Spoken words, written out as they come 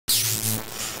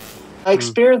I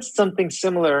experienced something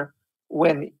similar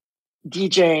when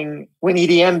when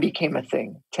EDM became a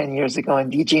thing 10 years ago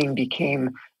and DJing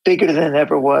became bigger than it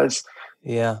ever was.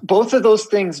 Yeah. Both of those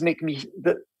things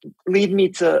lead me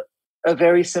to a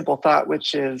very simple thought,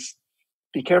 which is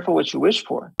be careful what you wish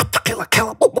for. KILLA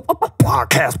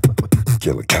podcast.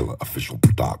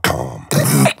 KILLAofficial.com.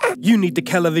 You need the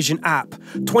KELA app.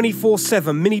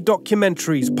 24/7 mini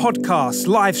documentaries, podcasts,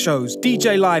 live shows,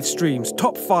 DJ live streams,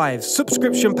 top fives,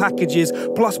 subscription packages,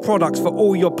 plus products for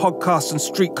all your podcasts and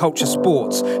street culture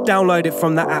sports. Download it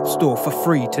from the App Store for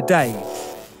free today.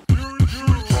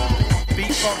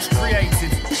 Beatbox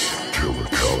created.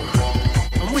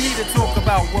 And we're here to talk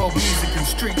about world music and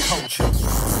street culture.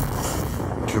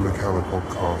 KILLA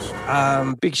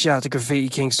podcast. Big shout out to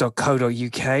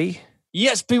graffitikings.co.uk.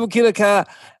 Yes, people, KILLA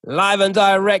live and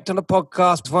direct on the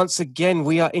podcast. Once again,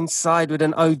 we are inside with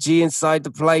an OG inside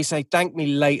the place. Hey, thank me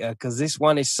later, because this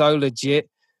one is so legit.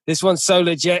 This one's so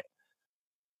legit.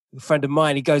 A friend of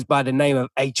mine, he goes by the name of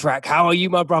A-Trak. How are you,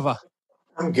 my brother?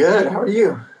 I'm good. How are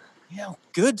you? Yeah, I'm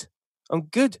good. I'm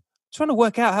trying to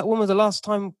work out when was the last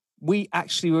time we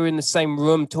actually were in the same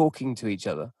room talking to each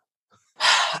other.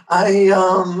 I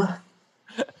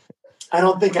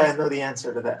don't think I know the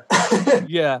answer to that.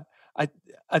 Yeah.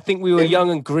 I think we were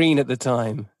young and green at the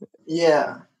time.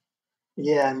 Yeah.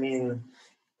 I mean,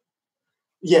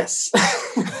 yes.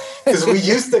 Because we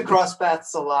used to cross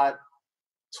paths a lot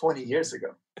 20 years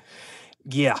ago.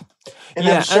 Yeah. And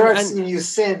I'm sure I've seen you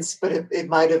since, but it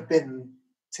might have been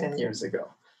 10 years ago.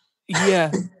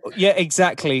 Yeah. Yeah,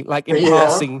 exactly. Like in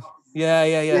passing.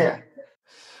 Yeah.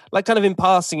 Like kind of in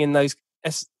passing in those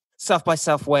South by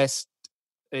Southwest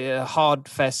hard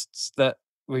fests that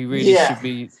we really should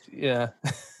be. Yeah.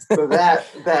 So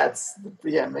that's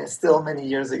man, still many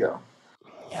years ago.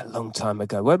 Yeah, a long time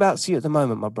ago. Whereabouts are you at the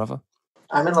moment, my brother?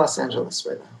 I'm in Los Angeles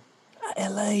right now.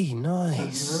 LA,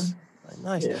 nice. Mm-hmm.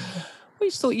 Nice. Yeah. I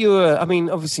always thought you were, I mean,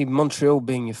 obviously Montreal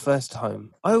being your first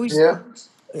home.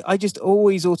 I just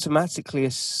always automatically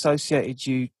associated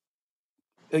you,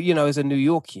 as a New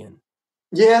Yorkian.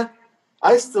 Yeah,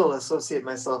 I still associate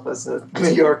myself as a New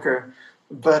Yorker,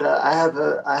 but I have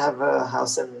a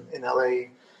house in LA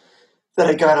that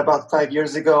I got about 5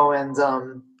 years ago, and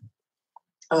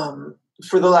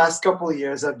for the last couple of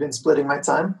years, I've been splitting my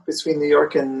time between New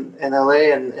York and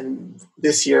LA, and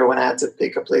this year when I had to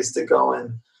pick a place to go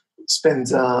and spend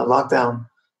lockdown,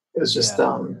 it was just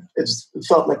it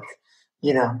felt like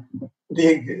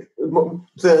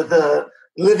the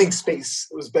living space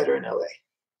was better in LA.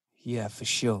 Yeah, for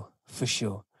sure.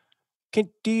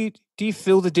 Do you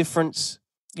feel the difference?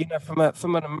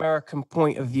 From an American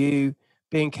point of view,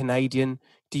 being Canadian,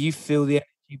 do you feel the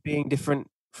energy being different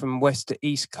from West to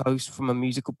East Coast from a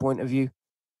musical point of view?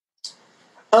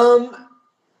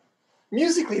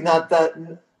 Musically, not that.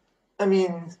 I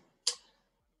mean,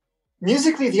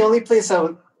 musically, the only place I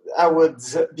would,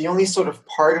 the only sort of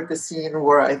part of the scene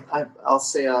where I'll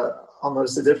say I'll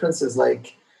notice the difference is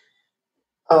like,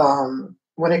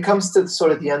 when it comes to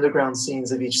sort of the underground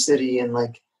scenes of each city and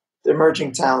like the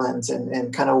emerging talent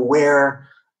and kind of where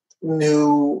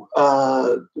new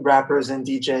rappers and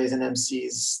DJs and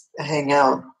MCs hang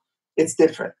out, it's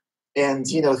different. And,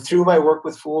 through my work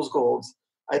with Fool's Gold,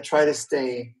 I try to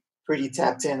stay pretty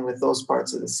tapped in with those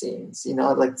parts of the scenes.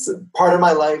 Like part of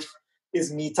my life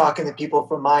is me talking to people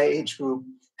from my age group,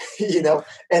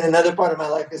 and another part of my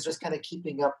life is just kind of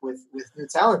keeping up with new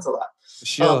talent a lot.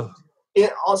 Sure.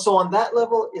 Also on that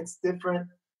level, it's different.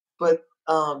 But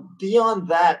beyond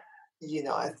that,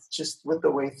 it's just with the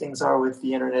way things are with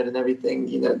the internet and everything,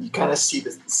 you kind of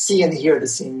see and hear the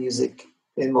same music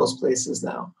in most places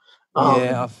now.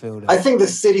 I feel that. I think the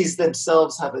cities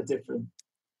themselves have a different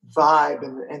vibe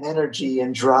and energy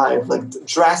and drive, like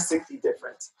drastically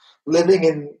different. Living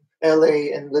in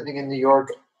LA and living in New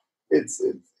York, it's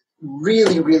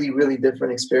really, really, really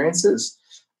different experiences.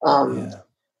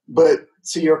 But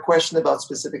to your question about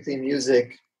specifically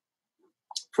music,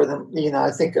 for them,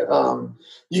 I think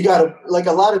you got to, like,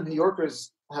 a lot of New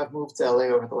Yorkers have moved to LA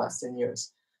over the last 10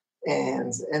 years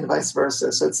and vice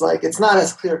versa. So it's like, it's not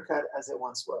as clear cut as it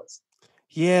once was.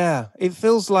 Yeah, it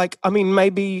feels like, I mean,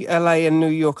 maybe LA and New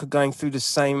York are going through the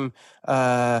same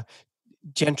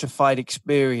gentrified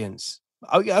experience.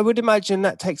 I would imagine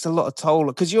that takes a lot of toll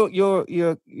because you're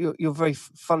very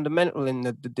fundamental in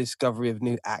the discovery of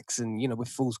new acts, and with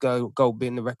Fool's Gold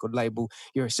being the record label,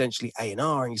 you're essentially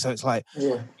A&Ring. So it's like you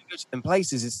go to them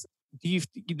places.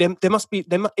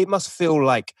 It must feel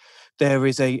like there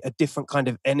is a different kind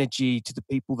of energy to the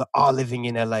people that are living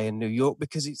in LA and New York,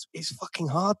 because it's fucking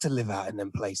hard to live out in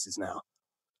them places now.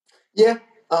 Yeah,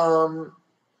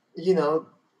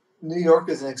 New York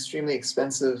is an extremely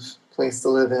expensive place to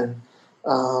live in.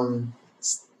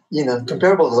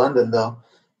 Comparable to London though.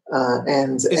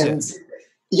 And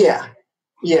yeah.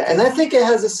 And I think it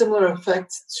has a similar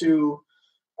effect to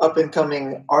up and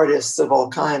coming artists of all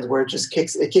kinds, where it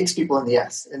kicks people in the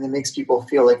ass, and it makes people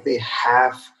feel like they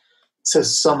have to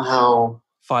somehow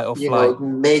fight or flight,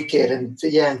 make it and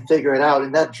figure it out.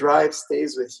 And that drive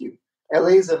stays with you. LA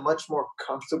is a much more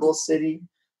comfortable city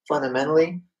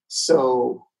fundamentally.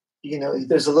 So,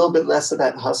 there's a little bit less of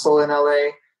that hustle in LA,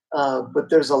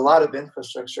 but there's a lot of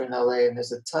infrastructure in LA, and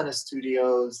there's a ton of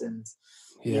studios and,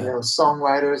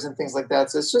 songwriters and things like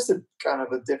that. So it's just a kind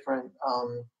of a different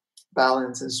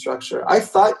balance and structure. I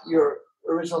thought your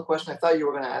original question, I thought you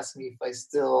were going to ask me if I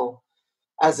still,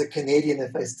 as a Canadian,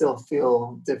 if I still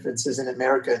feel differences in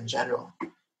America in general.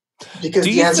 Because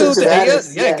the answer to that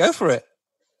is yes. Go for it.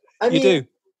 I mean, do.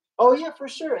 Oh yeah, for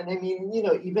sure. And I mean,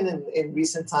 even in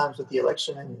recent times with the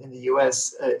election in the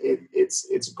U.S.,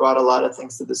 it's brought a lot of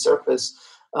things to the surface.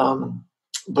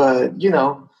 But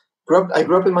I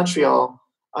grew up in Montreal.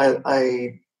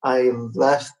 I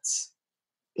left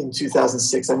in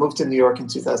 2006. I moved to New York in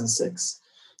 2006.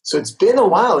 So it's been a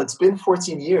while. It's been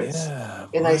 14 years. Yeah,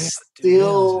 and I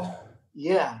still,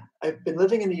 I've been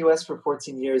living in the U.S. for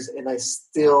 14 years, and I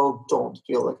still don't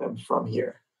feel like I'm from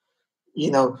here.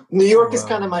 New York is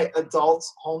kind of my adult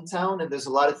hometown, and there's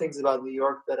a lot of things about New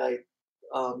York that I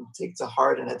take to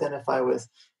heart and identify with.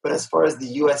 But as far as the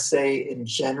USA in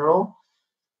general,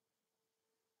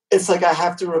 it's like I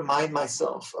have to remind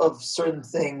myself of certain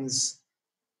things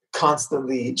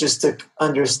constantly just to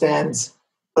understand.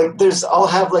 Like I'll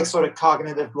have like sort of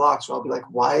cognitive blocks where I'll be like,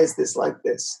 why is this like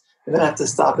this? And then I have to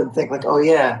stop and think like, oh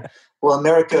yeah, well,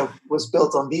 America was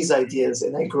built on these ideas,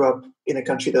 and I grew up in a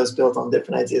country that was built on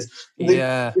different ideas.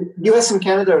 The US and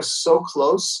Canada are so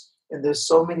close, and there's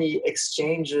so many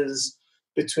exchanges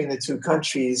between the two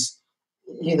countries.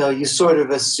 You sort of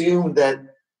assume that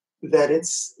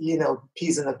it's,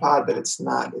 peas in a pod, but it's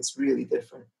not. It's really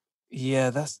different. Yeah,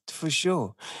 that's for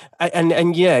sure.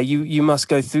 And yeah, you must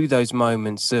go through those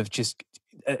moments of just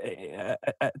at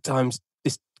times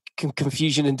this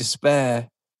confusion and despair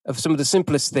of some of the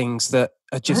simplest things that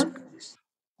are just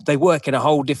they work in a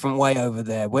whole different way over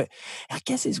there. Where I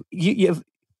guess it's you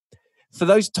for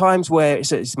those times where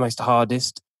it's most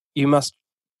hardest, you must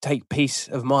take peace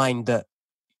of mind that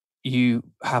you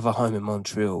have a home in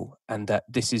Montreal, and that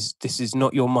this is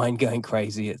not your mind going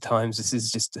crazy at times. This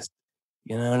is just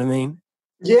you know what I mean?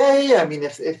 Yeah. I mean,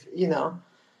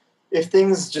 if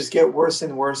things just get worse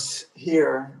and worse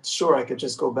here, sure, I could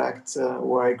just go back to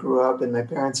where I grew up, and my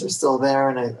parents are still there,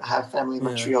 and I have family in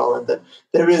Montreal, and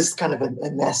there is kind of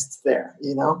a nest there,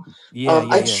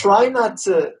 I try not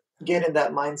to get in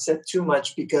that mindset too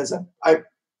much, because I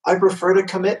prefer to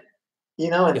commit,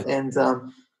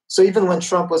 so even when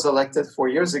Trump was elected 4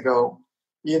 years ago,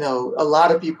 a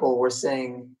lot of people were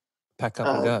saying, pack up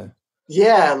and go.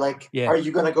 Are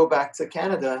you going to go back to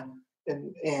Canada?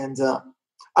 And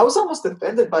I was almost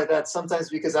offended by that sometimes,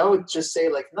 because I would just say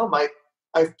like, no,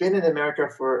 I've been in America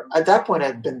at that point,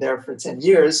 I'd been there for 10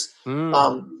 years.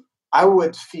 I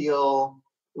would feel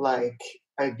like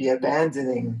I'd be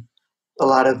abandoning a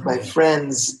lot of my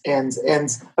friends and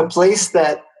a place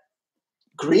that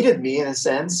greeted me in a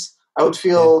sense. I would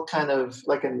feel kind of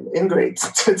like an ingrate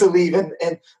to leave and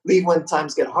leave when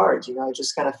times get hard. I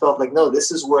just kind of felt like, no,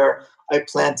 this is where I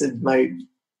planted my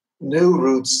new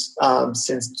roots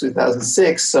since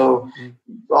 2006. So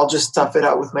I'll just tough it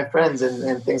out with my friends,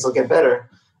 and things will get better.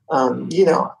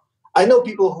 I know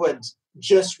people who had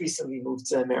just recently moved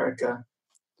to America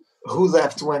who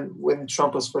left when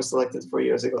Trump was first elected 4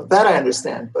 years ago. That I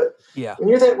understand. But when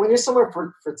you're somewhere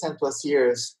for 10 plus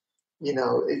years, you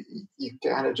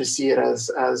kind of just see it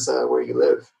as where you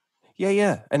live.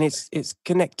 Yeah, and it's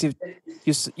connected.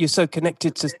 You're so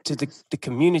connected to the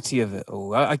community of it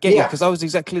all. I get you, because I was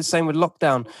exactly the same with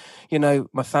lockdown.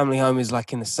 My family home is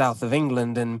like in the south of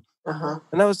England, and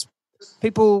there was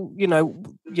people,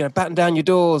 batten down your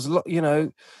doors, lock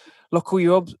all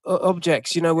your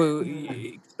objects.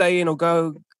 Stay in or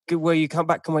go where you come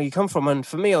back and where you come from. And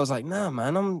for me, I was like, nah,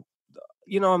 man, I'm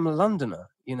a Londoner.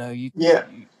 You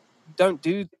don't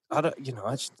do. I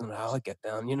just don't know how I get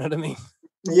down. You know what I mean?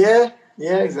 Yeah,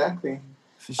 exactly.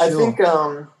 For sure. I think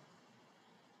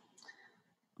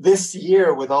this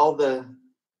year, with all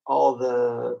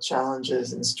the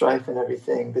challenges and strife and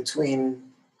everything between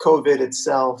COVID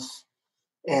itself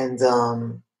and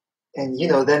then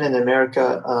in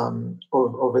America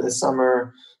over the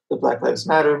summer, the Black Lives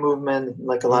Matter movement,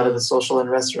 like a lot of the social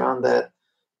unrest around that,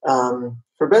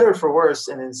 for better or for worse,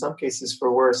 and in some cases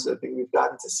for worse, I think we've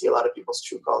gotten to see a lot of people's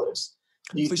true colors.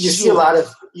 You see a lot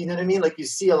of, you know what I mean? Like you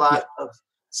see a lot of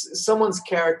someone's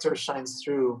character shines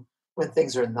through when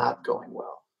things are not going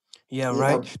well. Yeah,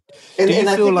 right. Know? And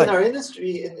I think like... in our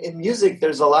industry, in music,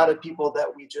 there's a lot of people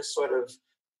that we just sort of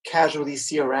casually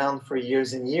see around for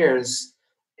years and years.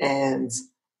 And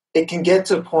it can get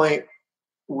to a point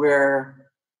where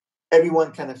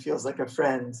everyone kind of feels like a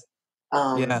friend.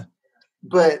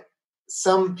 But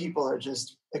some people are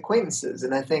just acquaintances.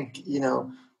 And I think,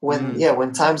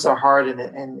 when times are hard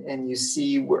and you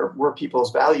see where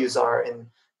people's values are and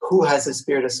who has a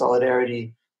spirit of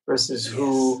solidarity versus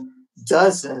who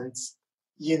doesn't,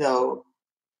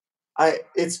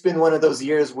 it's been one of those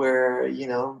years where,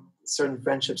 certain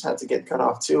friendships had to get cut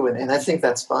off too. And I think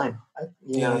that's fine.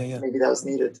 Maybe that was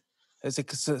needed. It's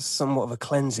somewhat of a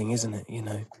cleansing, isn't it?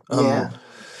 Yeah,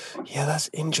 that's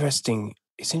interesting.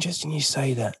 It's interesting you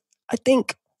say that. I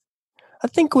think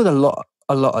with a lot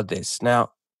of this,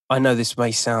 now I know this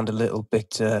may sound a little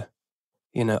bit,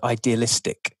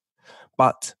 idealistic,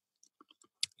 but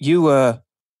your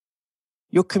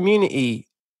community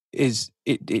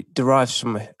it derives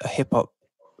from a hip hop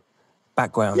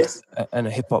background and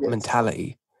a hip hop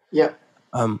mentality. Yeah.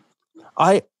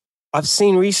 I've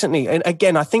seen recently, and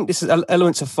again, I think this is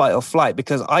elements of fight or flight,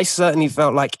 because I certainly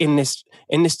felt like in this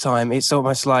time, it's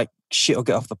almost like shit or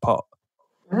get off the pot.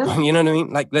 Mm-hmm. You know what I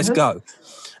mean? Like, let's go.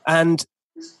 And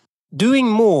doing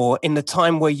more in the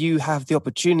time where you have the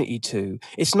opportunity to,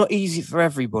 it's not easy for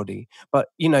everybody, but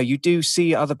you do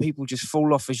see other people just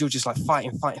fall off as you're just like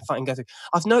fighting, go through.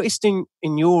 I've noticed in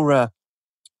your,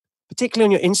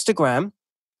 particularly on your Instagram,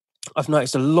 I've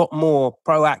noticed a lot more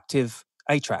proactive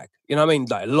A-Trak. You know what I mean?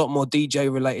 Like a lot more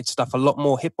DJ related stuff, a lot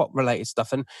more hip hop related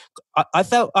stuff. And I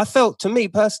felt to me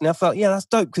personally, I felt, that's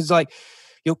dope. Cause like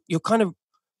you're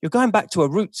going back to a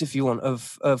roots, if you want,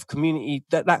 of community,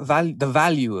 that value, the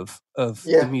value of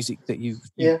the music that you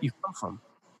come from.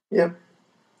 Yeah.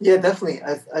 Yeah, definitely.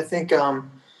 I think,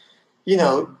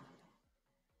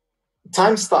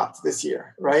 time stopped this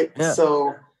year, right? Yeah.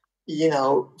 So,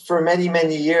 for many,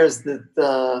 many years,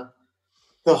 the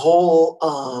whole,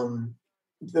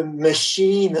 the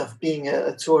machine of being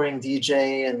a touring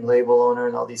DJ and label owner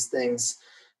and all these things,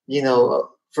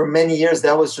 for many years,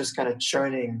 that was just kind of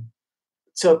churning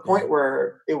to a point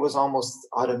where it was almost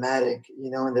automatic,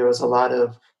 and there was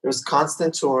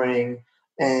constant touring.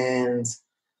 And,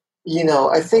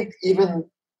 I think even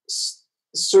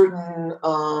certain,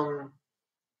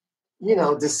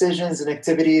 decisions and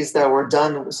activities that were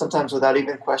done sometimes without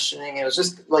even questioning, it was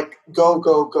just like go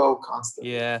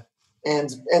constantly. Yeah.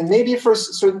 And maybe for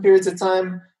certain periods of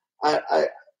time, I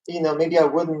maybe I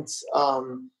wouldn't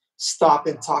stop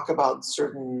and talk about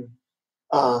certain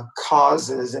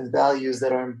causes and values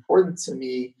that are important to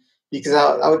me, because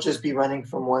I would just be running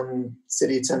from one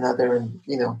city to another and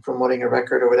promoting a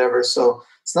record or whatever. So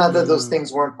it's not that those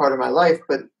things weren't part of my life,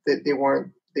 but they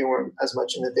weren't as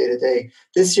much in the day to day.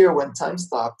 This year, when time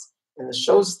stopped and the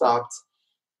show stopped,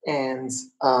 and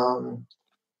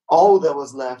all that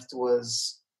was left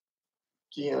was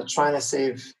trying to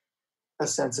save a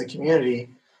sense of community.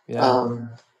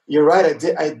 You're right.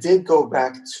 I did go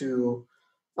back to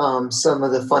some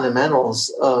of the fundamentals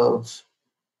of,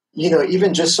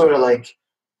 even just sort of like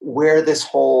where this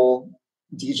whole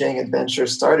DJing adventure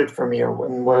started for me, or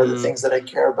what are the things that I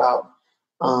care about.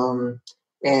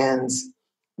 And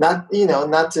not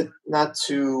to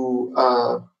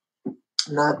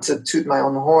toot my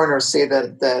own horn or say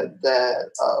that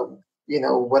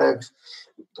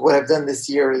what I've done this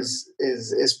year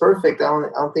is perfect. I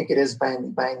don't think it is by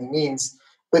any means,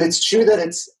 but it's true that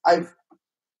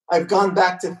I've gone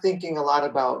back to thinking a lot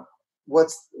about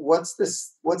what's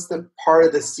the part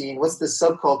of the scene, what's the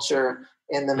subculture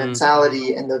and the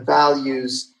mentality and the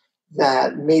values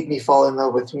that made me fall in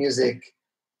love with music,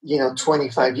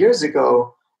 25 years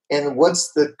ago, and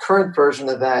what's the current version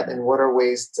of that, and what are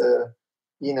ways to,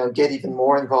 get even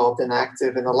more involved and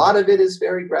active. And a lot of it is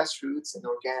very grassroots and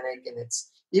organic, and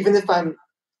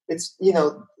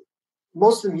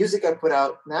most of the music I put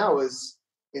out now is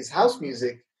house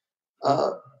music,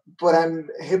 but I'm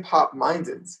hip hop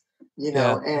minded,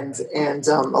 and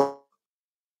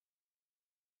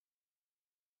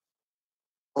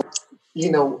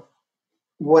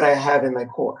what I have in my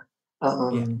core.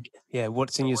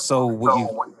 What's in your soul,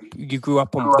 what you grew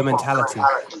up on, the mentality.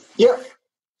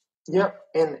 Yeah,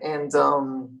 and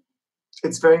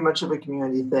it's very much of a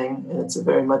community thing, and it's a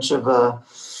very much of a,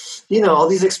 all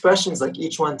these expressions like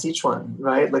each one teach one,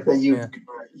 right? Like that you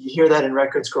hear that in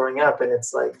records growing up, and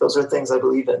it's like those are things I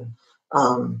believe in.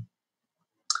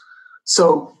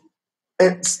 So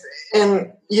it's,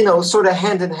 and sort of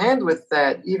hand in hand with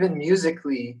that, even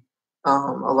musically, a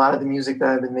lot of the music that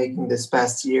I've been making this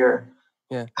past year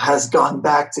has gone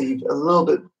back to a little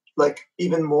bit like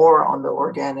even more on the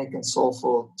organic and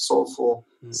soulful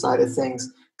side of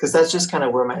things, because that's just kind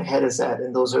of where my head is at,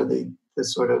 and those are the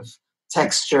sort of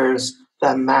textures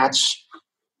that match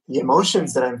the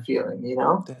emotions that I'm feeling, you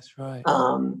know? That's right.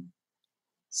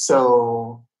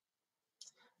 So,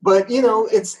 but you know,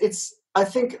 it's I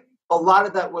think a lot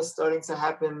of that was starting to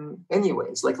happen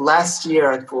anyways. Like last year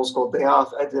at Fool's Gold Day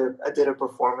Off, I did a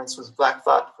performance with Black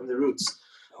Thought from The Roots.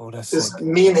 Oh, that's just sick.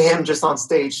 Me and him just on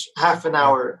stage, half an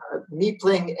hour, me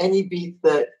playing any beat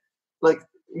that, like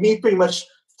me pretty much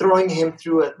throwing him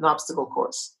through an obstacle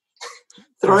course,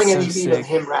 throwing any beat and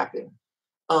him rapping.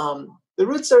 The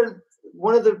Roots are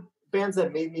one of the bands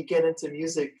that made me get into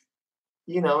music,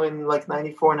 you know, in like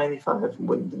 94, 95.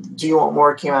 When Do You Want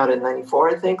More came out in 94,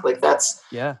 I think. Like that's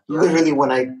literally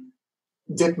when I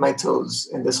dipped my toes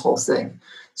in this whole thing.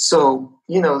 So,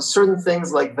 you know, certain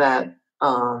things like that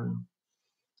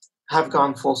have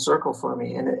gone full circle for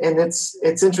me. And it's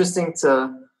interesting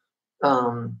to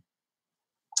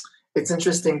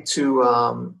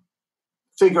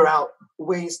figure out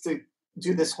ways to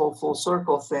do this whole full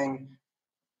circle thing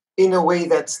in a way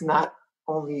that's not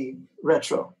only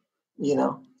retro, you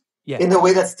know, in a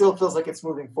way that still feels like it's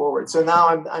moving forward. So now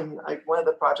I'm one of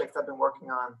the projects I've been working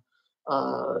on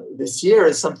this year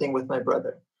is something with my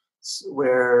brother,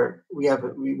 where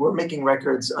we're making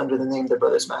records under the name The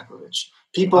Brothers Maklovich.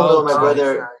 People know my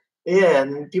brother,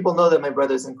 and people know that my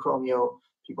brother's in Chromeo.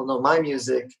 People know my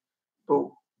music, but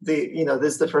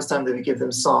this is the first time that we give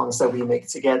them songs that we make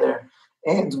together.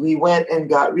 And we went and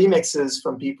got remixes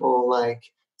from people like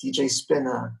DJ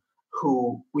Spinna,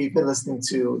 who we've been listening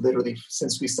to literally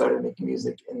since we started making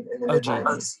music in the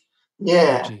mid-90s.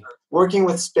 Yeah. OG. Working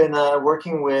with Spinna,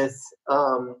 working with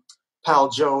Pal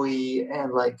Joey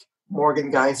and like Morgan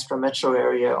Geist from Metro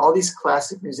area, all these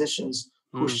classic musicians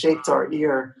who shaped our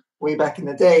ear way back in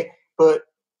the day, but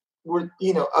we're,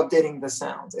 you know, updating the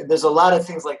sound. And there's a lot of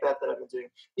things like that I've been doing.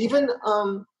 Even,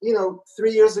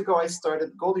 3 years ago, I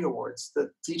started Goldie Awards,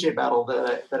 the DJ battle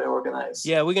that I organized.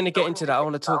 Yeah, we're going to get into that. I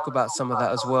want to talk about some of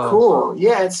that as well. Cool.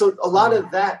 Yeah. And so a lot of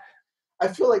that, I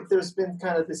feel like there's been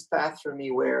kind of this path for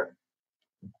me where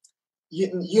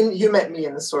you met me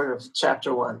in the sort of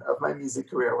chapter one of my music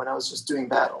career when I was just doing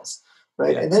battles,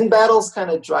 right? Yeah. And then battles kind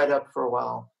of dried up for a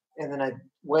while. And then I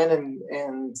went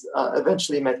and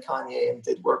eventually met Kanye and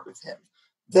did work with him.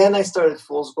 Then I started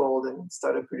Fool's Gold and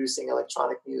started producing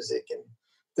electronic music and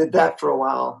did that for a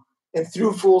while. And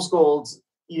through Fool's Gold,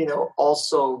 you know,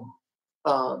 also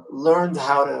learned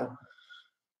how to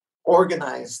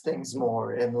organize things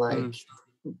more and like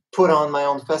put on my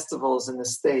own festivals in the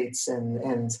States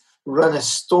and run a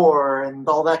store and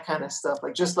all that kind of stuff.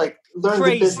 Like just like learn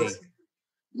the business.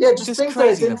 Yeah, just things that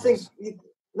I didn't think.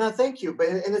 No, thank you.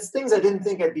 And it's things I didn't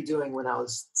think I'd be doing when I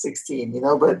was 16, you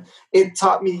know, but it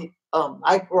taught me,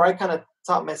 I kind of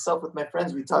taught myself with my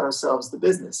friends, we taught ourselves the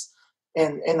business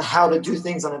and how to do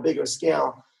things on a bigger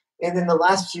scale. And in the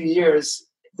last few years,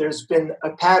 there's been a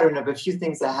pattern of a few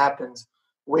things that happened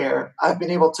where I've been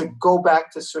able to go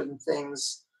back to certain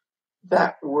things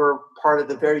that were part of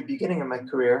the very beginning of my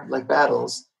career, like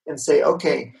battles, and say,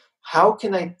 okay, how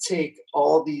can I take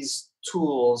all these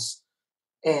tools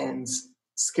and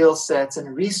skill sets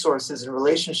and resources and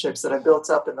relationships that I built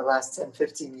up in the last 10,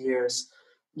 15 years,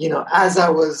 you know, as I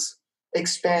was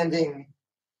expanding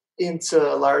into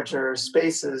larger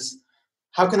spaces,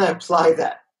 how can I apply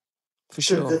that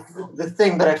to the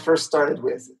thing that I first started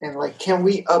with? And like, can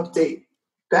we update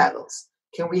battles?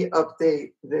 Can we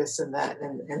update this and that?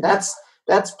 And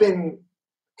that's been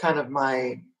kind of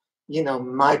my, you know,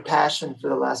 my passion for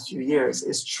the last few years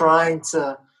is trying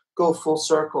to go full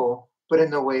circle, but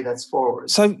in a way that's forward.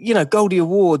 So, you know, Goldie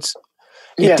Awards,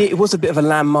 it was a bit of a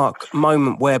landmark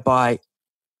moment whereby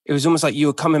it was almost like you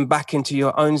were coming back into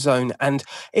your own zone, and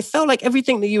it felt like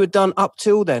everything that you had done up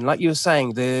till then, like you were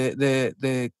saying,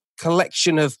 the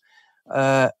collection of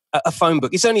a phone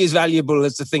book, it's only as valuable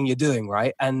as the thing you're doing,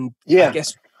 right? And I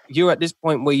guess you're at this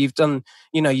point where you've done,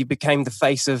 you know, you became the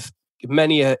face of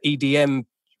many EDM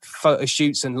photo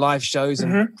shoots and live shows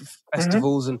and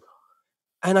festivals, and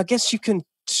I guess you can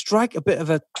strike a bit of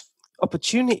a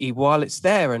opportunity while it's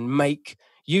there and make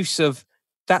use of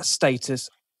that status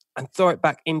and throw it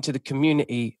back into the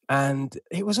community. And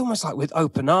it was almost like with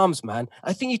open arms, man.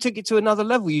 I think you took it to another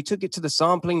level. You took it to the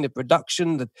sampling, the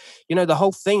production, the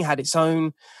whole thing had its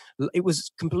own, it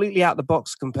was completely out the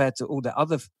box compared to all the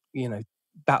other, you know,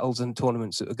 battles and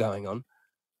tournaments that were going on.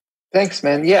 Thanks,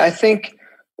 man. Yeah, I think,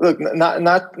 look, not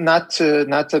to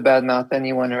badmouth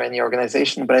anyone or any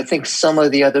organization, but I think some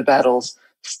of the other battles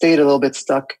stayed a little bit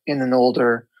stuck in an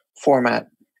older format.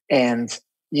 And,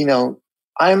 you know,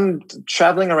 I'm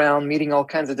traveling around, meeting all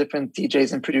kinds of different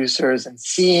DJs and producers, and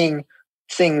seeing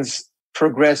things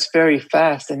progress very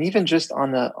fast. And even just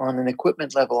on an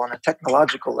equipment level, on a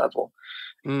technological level,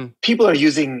 people are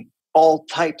using all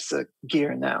types of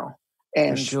gear now.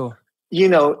 And for sure.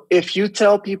 If you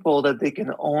tell people that they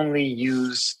can only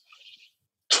use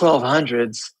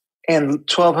 1200s, and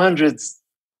 1200s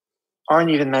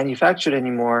aren't even manufactured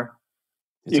anymore,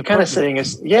 you're kind of saying,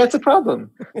 it's a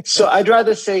problem. So I'd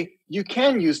rather say you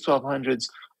can use 1200s,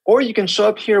 or you can show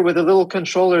up here with a little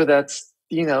controller that's,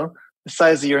 the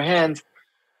size of your hand.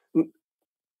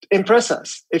 Impress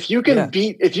us. If you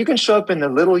can show up in a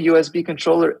little USB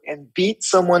controller and beat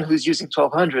someone who's using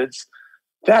 1200s,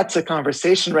 that's a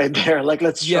conversation right there. Like,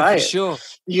 let's try it. Sure.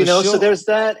 So there's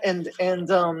that. And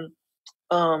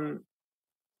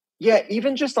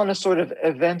even just on a sort of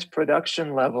event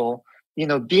production level,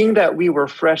 being that we were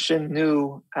fresh and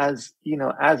new as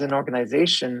an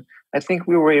organization, I think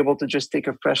we were able to just take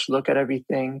a fresh look at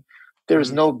everything.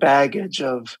 There's no baggage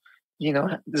of,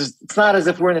 it's not as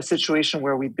if we're in a situation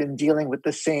where we've been dealing with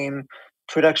the same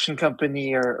production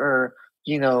company or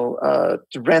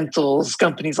rentals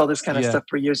companies, all this kind of stuff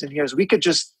for years and years. We could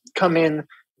just come in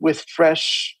with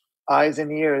fresh eyes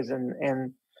and ears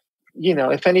and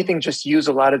if anything, just use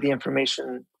a lot of the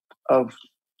information of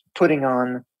putting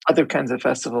on other kinds of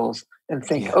festivals and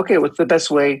think, okay, what's the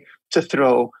best way to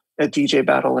throw a DJ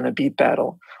battle and a beat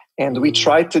battle? And we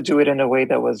tried to do it in a way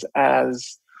that was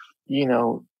as,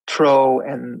 pro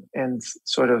and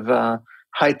sort of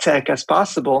high tech as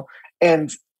possible. And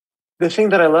the thing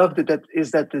that I loved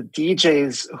is that the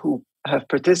DJs who have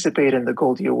participated in the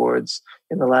Goldie Awards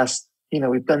in the last,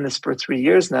 we've done this for 3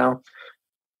 years now.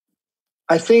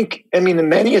 I think,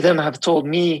 many of them have told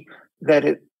me that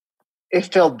it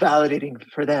felt validating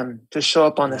for them to show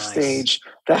up on a stage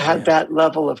that had that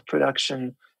level of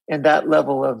production and that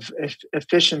level of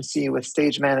efficiency with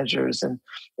stage managers and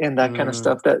that kind of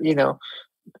stuff that,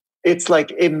 it's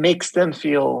like it makes them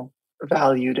feel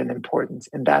valued and important.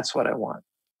 And that's what I want.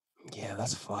 Yeah,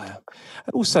 that's fire.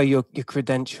 Also, your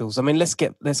credentials. Let's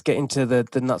get into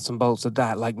the nuts and bolts of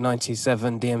that. Like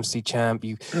 97 DMC champ.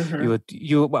 You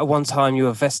were at one time you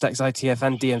were Vestax ITF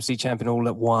and DMC champion all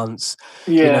at once.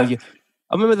 Yeah. I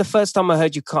remember the first time I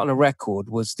heard you cut on a record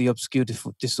was the Obscure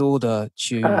Disorder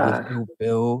tune with Ill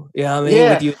Bill.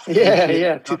 With you.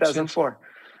 2004.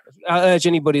 I urge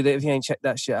anybody that if you ain't checked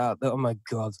that shit out, that, oh my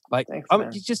God. Like, I'll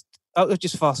just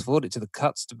fast forward it to the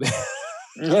cuts to be.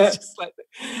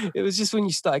 It was just when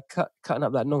you started cutting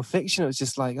up that non-fiction, it was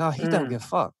just like, he don't give a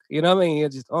fuck. You know what I mean? You're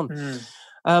just on.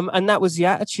 And that was the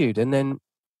attitude. And then,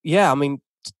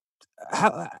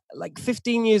 how, like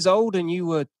 15 years old and you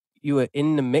were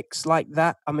in the mix like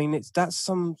that. That's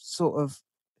some sort of,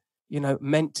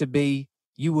 meant to be,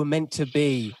 you were meant to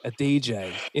be a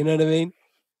DJ. You know what I mean?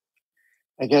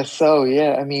 I guess so.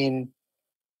 Yeah. I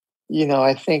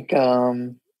think,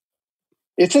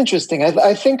 it's interesting.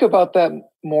 I think about that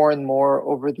more and more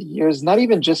over the years, not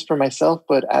even just for myself,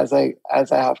 but as I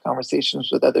have conversations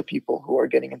with other people who are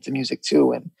getting into music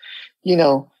too. And,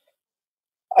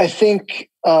 I think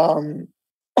in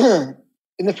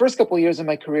the first couple of years of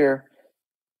my career,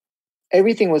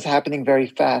 everything was happening very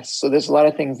fast. So there's a lot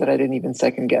of things that I didn't even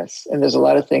second guess. And there's a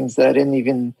lot of things that I didn't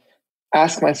even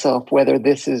ask myself whether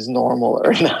this is normal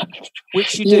or not.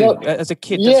 Which you do as a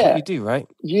kid. That's what you do, right?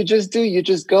 You just do. You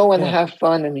just go and have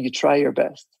fun and you try your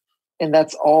best. And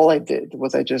that's all I did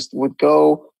was I just would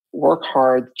go work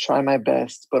hard, try my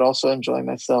best, but also enjoy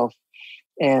myself.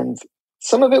 And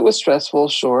some of it was stressful,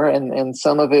 sure. And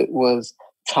some of it was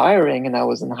tiring. And I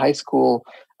was in high school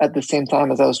at the same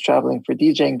time as I was traveling for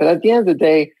DJing. But at the end of the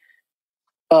day,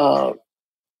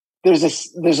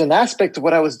 there's an aspect of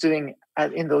what I was doing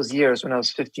in those years when I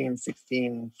was 15,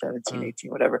 16, 17,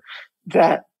 18, whatever,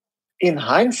 that in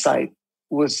hindsight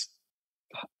was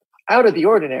out of the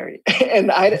ordinary.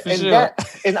 and I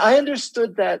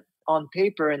understood that on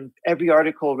paper, and every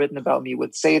article written about me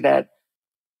would say that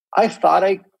I thought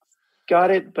I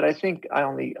got it, but I think I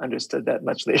only understood that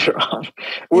much later on.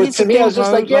 Where to me, I was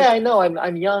just like, I know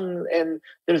I'm young and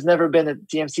there's never been a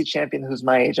DMC champion who's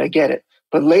my age. I get it.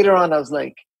 But later on, I was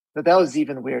like, but that was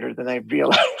even weirder than I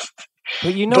realized.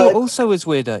 But what also was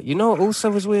weirder? What also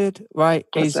was weird, right?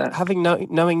 Is having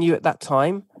knowing you at that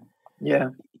time. Yeah.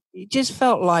 It just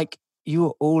felt like you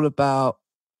were all about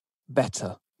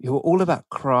better. You were all about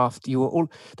craft.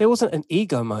 There wasn't an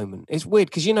ego moment. It's weird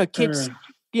because, kids,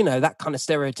 that kind of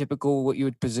stereotypical, what you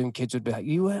would presume kids would be like,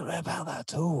 you weren't about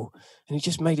that at all. And you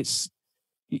just made it,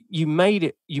 you made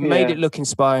it look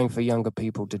inspiring for younger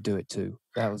people to do it too.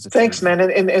 That was the Thanks, truth.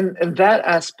 man. And that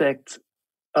aspect,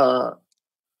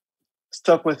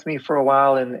 stuck with me for a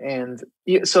while. And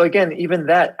so again, even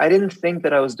that, I didn't think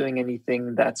that I was doing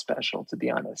anything that special, to be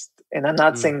honest. And I'm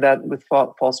not saying that with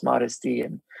false modesty.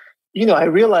 And, I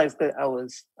realized that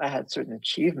I had certain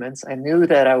achievements. I knew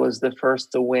that I was the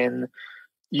first to win,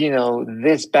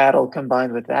 this battle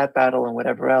combined with that battle and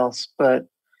whatever else. But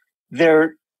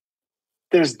there's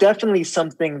definitely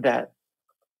something that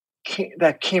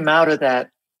came out of that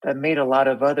made a lot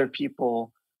of other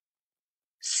people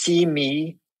see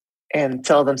me and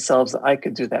tell themselves I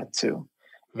could do that too.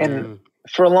 And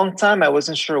for a long time, I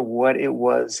wasn't sure what it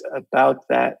was about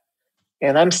that.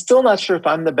 And I'm still not sure if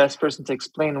I'm the best person to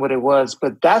explain what it was,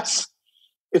 but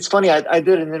it's funny. I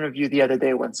did an interview the other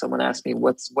day when someone asked me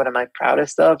what am I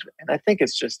proudest of? And I think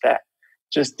it's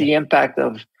just the impact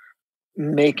of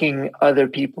making other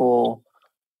people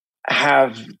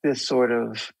have this sort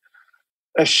of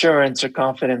assurance or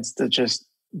confidence to just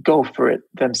go for it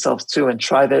themselves too and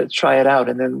try it out.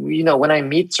 And then, when I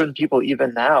meet certain people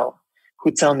even now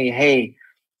who tell me, hey,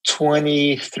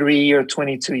 23 or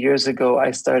 22 years ago,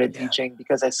 I started DJing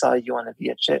because I saw you on a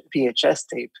VHS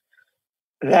tape.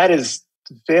 That is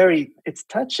it's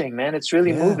touching, man. It's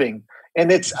really moving.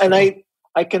 And I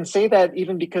can say that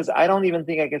even because I don't even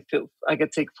think I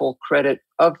could take full credit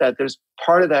of that. There's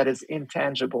part of that is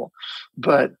intangible,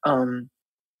 but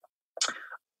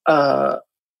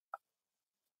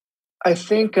I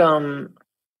think I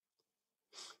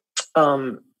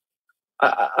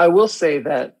will say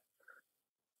that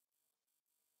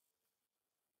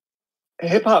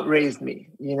hip hop raised me.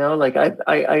 Like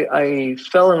I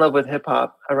fell in love with hip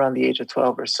hop around the age of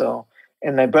 12 or so,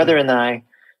 and my brother and I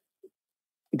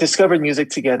discovered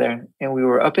music together, and we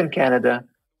were up in Canada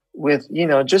with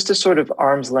just a sort of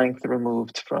arm's length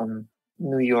removed from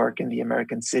New York and the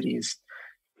American cities.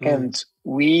 And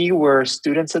we were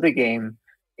students of the game,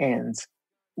 and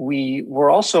we were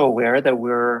also aware that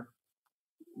we're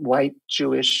white,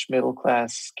 Jewish,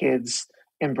 middle-class kids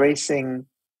embracing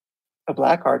a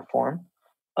Black art form,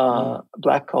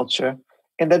 Black culture,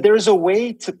 and that there's a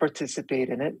way to participate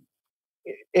in it,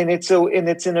 and it's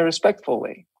in a respectful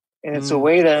way, and it's a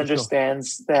way that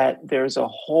understands that there's a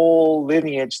whole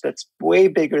lineage that's way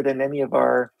bigger than any of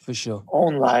our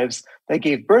own lives that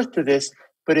gave birth to this.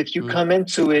 But if you come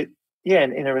into it,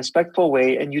 in a respectful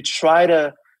way, and you try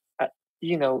to,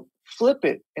 flip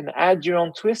it and add your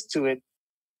own twist to it,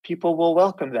 people will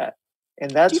welcome that.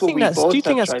 And that's what we both. Do you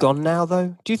think that's gone now,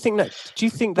 though? Do you think that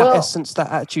essence,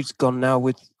 that attitude's gone now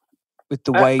with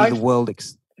the way the world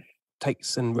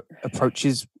takes and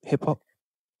approaches hip hop?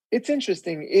 It's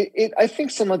interesting. I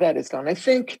think some of that is gone. I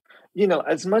think,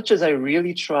 as much as I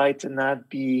really try to not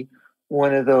be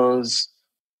one of those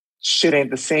shit ain't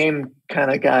the same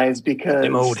kind of guys, because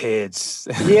them old heads.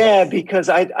 Because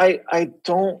I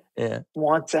don't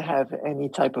want to have any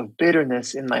type of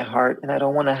bitterness in my heart, and I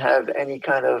don't want to have any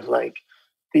kind of like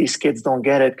these kids don't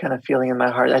get it kind of feeling in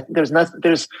my heart.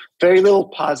 There's very little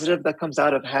positive that comes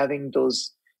out of having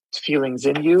those feelings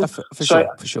in you. For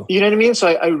sure. You know what I mean? So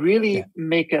I really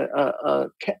make an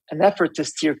effort to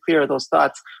steer clear of those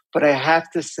thoughts, but I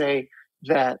have to say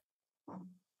that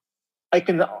I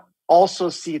can also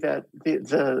see that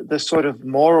the sort of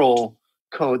moral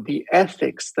code, the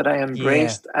ethics that I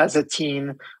embraced as a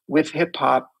teen with hip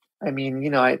hop. I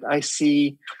mean, I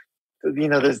see,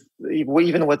 there's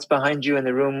even what's behind you in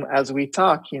the room as we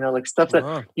talk, like stuff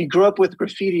that you grew up with.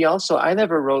 Graffiti also, I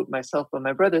never wrote myself, but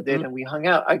my brother did, and we hung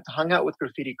out. I hung out with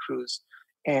graffiti crews,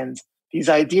 and these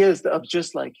ideas of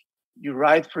just like, you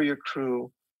ride for your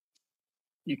crew,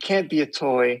 you can't be a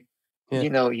toy, you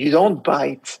don't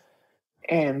bite,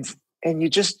 and you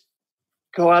just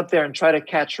go out there and try to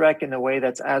catch wreck in a way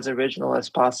that's as original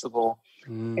as possible.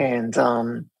 And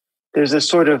there's a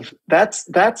sort of that's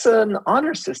an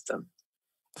honor system,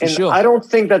 and I don't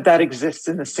think that exists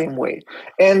in the same way.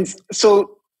 And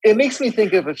so it makes me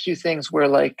think of a few things where,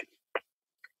 like,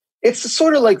 it's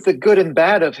sort of like the good and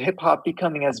bad of hip hop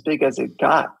becoming as big as it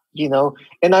got,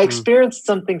 And I experienced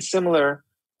something similar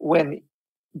when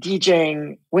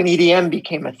EDM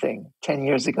became a thing 10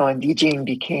 years ago, and DJing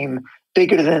became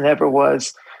bigger than it ever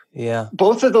was. Yeah.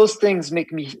 Both of those things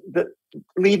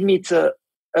lead me to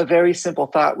a very simple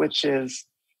thought, which is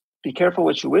be careful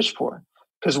what you wish for.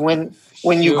 Because when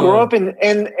you grow up and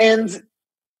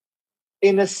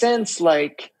in a sense,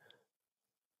 like,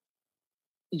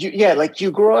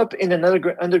 you grow up in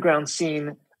another underground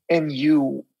scene and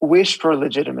you wish for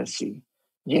legitimacy,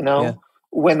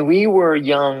 When we were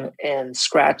young and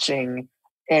scratching,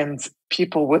 and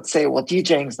people would say, well,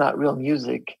 DJing's not real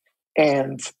music,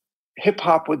 and hip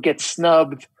hop would get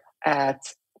snubbed at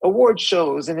award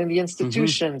shows and in the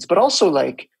institutions, but also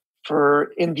like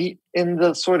in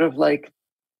the sort of like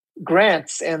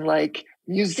grants and like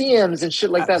museums and shit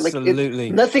like that. Like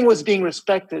Absolutely. nothing was being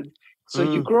respected. So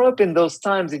you Mm. grow up in those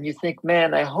times and you think,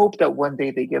 man, I hope that one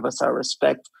day they give us our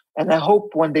respect. And I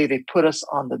hope one day they put us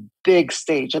on the big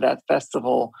stage of that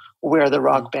festival where the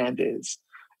rock band is.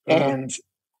 And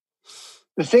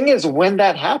the thing is, when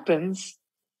that happens,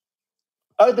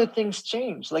 other things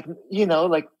change. Like, you know,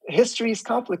 like history is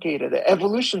complicated,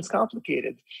 evolution's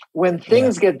complicated. When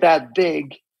things get that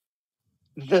big,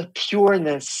 the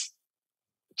pureness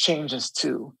changes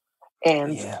too.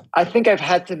 And I think I've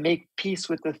had to make peace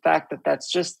with the fact that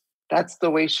that's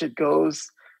the way shit goes.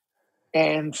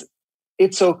 And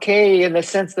it's okay in the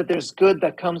sense that there's good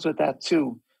that comes with that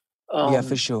too. Yeah,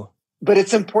 for sure. But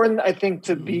it's important, I think,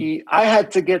 I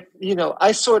had to get, you know,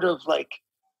 I sort of like,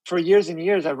 for years and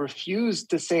years, I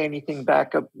refused to say anything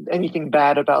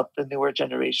bad about the newer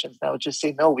generations. And I would just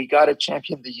say, no, we got to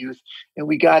champion the youth and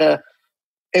we got to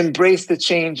embrace the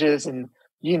changes. And,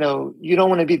 you know, you don't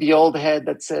want to be the old head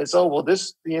that says, oh, well,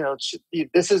 this, you know,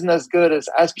 this isn't as good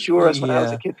as pure as when I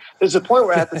was a kid. There's a point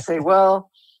where I have to say, well,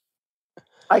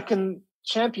 I can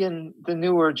champion the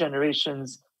newer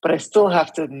generations, but I still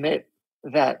have to admit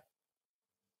that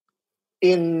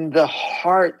in the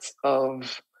heart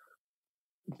of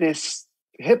this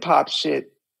hip hop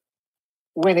shit,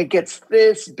 when it gets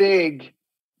this big,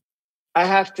 I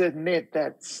have to admit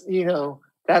that, you know,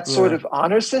 that sort of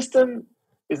honor system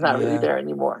is not really there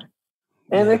anymore.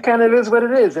 And it kind of is what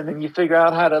it is. And then you figure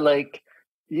out how to, like,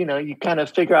 you know, you kind of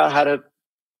figure out how to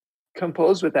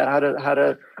compose with that, how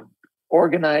to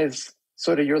organize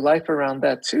sort of your life around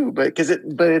that too. But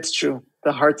it's true.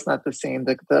 The heart's not the same.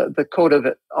 The code of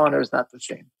honor is not the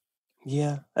same.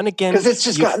 Yeah. And again, because it's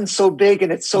just gotten so big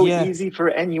and it's so easy for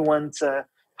anyone to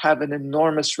have an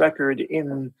enormous record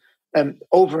in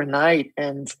overnight.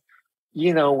 And,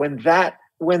 you know,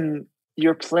 when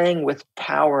you're playing with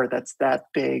power that's that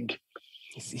big,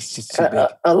 it's just too big.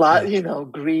 A lot, you know,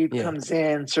 greed comes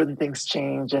in, certain things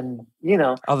change, and, you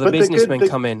know, other businessmen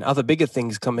come in, other bigger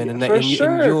things come in, and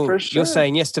you're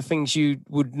saying yes to things you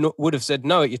would have said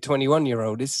no at your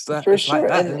 21-year-old. It's like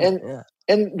that.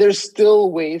 And there's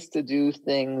still ways to do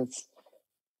things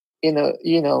in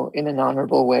an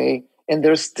honorable way, and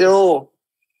there's still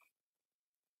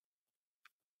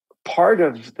part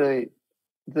of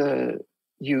the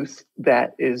youth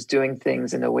that is doing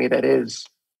things in a way that is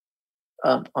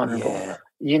honorable.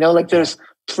 You know, like there's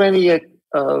plenty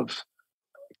of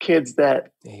kids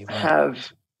that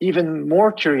have even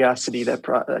more curiosity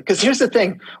because here's the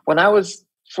thing, when I was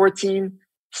 14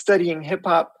 studying hip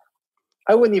hop,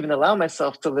 I wouldn't even allow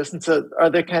myself to listen to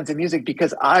other kinds of music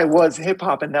because I was hip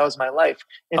hop and that was my life.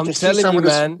 And I'm telling you,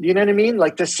 man, you know what I mean?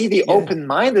 Like to see the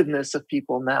open-mindedness of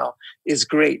people now is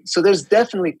great. So there's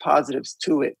definitely positives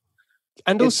to it.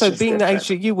 And also being the age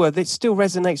that you were, it still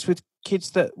resonates with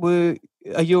kids that were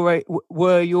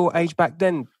your age back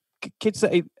then. Kids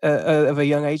that of a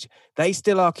young age, they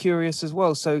still are curious as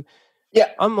well. So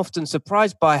I'm often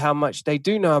surprised by how much they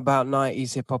do know about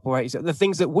 90s hip hop or 80s, the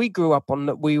things that we grew up on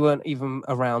that we weren't even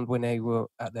around when they were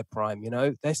at their prime. You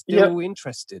know, they're still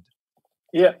interested.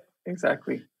 Yeah,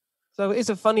 exactly. So it's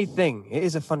a funny thing. It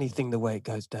is a funny thing the way it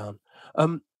goes down.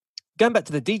 Going back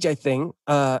to the DJ thing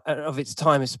of its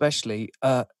time, especially,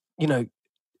 you know,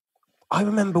 I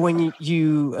remember when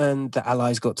you and the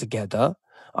Allies got together.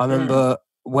 I remember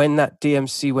when that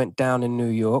DMC went down in New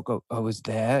York. I was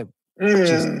there,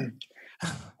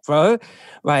 bro.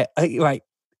 Right. I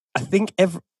think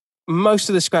most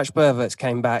of the Scratch perverts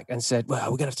came back and said,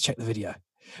 "Well, we're gonna have to check the video,"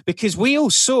 because we all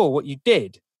saw what you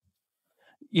did.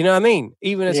 You know what I mean?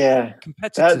 Even as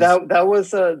competitors, that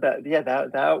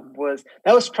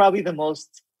was probably the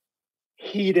most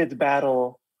heated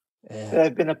battle that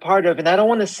I've been a part of. And I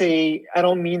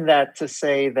don't mean that to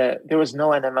say that there was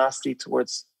no animosity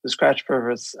towards the Scratch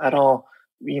perverts at all.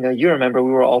 You know, you remember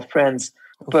we were all friends.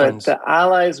 The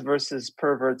Allies versus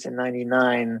perverts in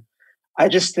 '99, I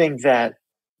just think that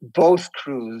both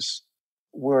crews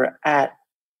were at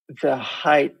the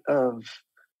height of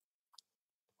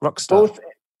rockstar.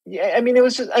 Yeah, I mean, it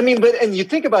was just, and you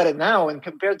think about it now, and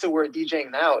compared to where DJing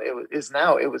now it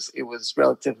was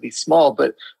relatively small,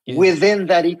 but within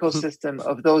that ecosystem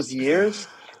of those years,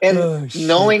 and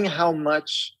knowing how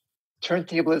much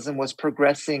turntablism was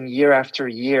progressing year after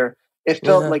year, it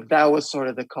felt like that was sort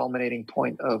of the culminating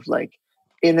point of like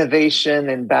innovation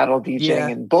and battle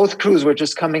DJing, and both crews were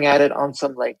just coming at it on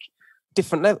some like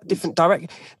different level, different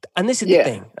direct. And this is the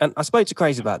thing, and I spoke to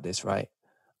Crazy about this, right?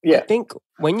 I think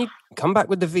when you come back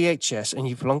with the VHS and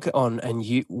you plonk it on and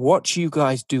you watch you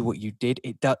guys do what you did,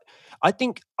 it does. I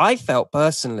think I felt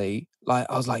personally like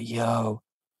I was like, yo,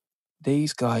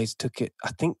 these guys took it. I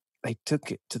think they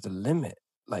took it to the limit.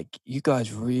 like you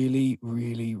guys really,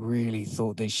 really, really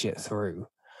thought this shit through.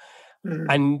 Mm.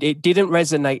 And it didn't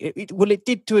resonate. It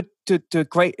did to a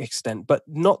great extent, but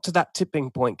not to that tipping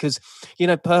point. Because, you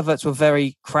know, Perverts were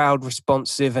very crowd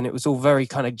responsive and it was all very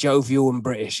kind of jovial and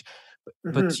British.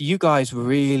 But you guys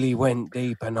really went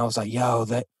deep. And I was like, yo,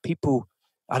 that people,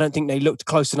 I don't think they looked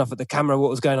close enough at the camera what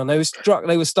was going on. They were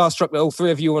starstruck that all three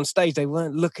of you on stage. They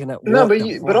weren't looking at no,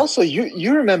 but also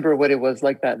you remember what it was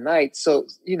like that night. So,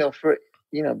 you know,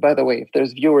 by the way, if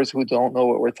there's viewers who don't know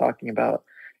what we're talking about,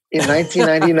 in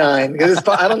 1999, because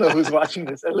I don't know who's watching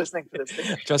this or listening to this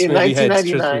thing. Trust in me,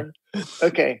 1999,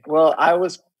 okay, well, I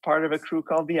was part of a crew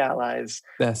called the Allies.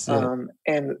 That's it.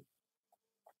 And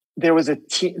there was a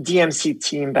DMC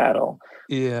team battle.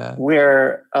 Yeah.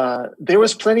 Where there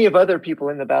was plenty of other people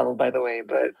in the battle, by the way,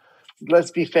 but let's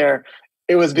be fair,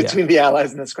 it was between the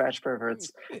Allies and the Scratch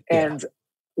Perverts. And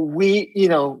we, you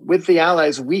know, with the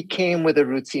Allies, we came with a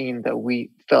routine that we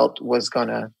felt was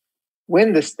gonna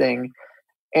win this thing.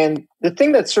 And the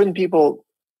thing that certain people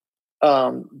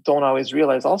don't always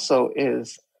realize also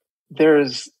is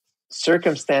there's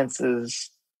circumstances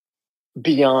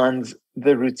beyond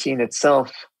the routine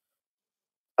itself.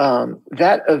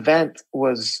 That event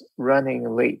was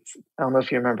running late. I don't know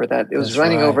if you remember that. It was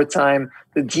running overtime.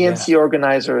 The DMC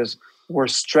organizers were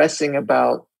stressing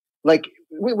about, like,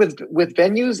 with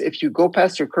venues, if you go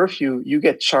past your curfew, you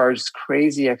get charged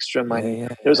crazy extra money.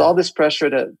 There was all this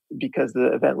pressure because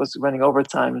the event was running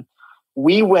overtime.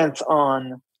 We went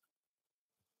on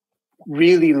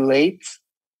really late.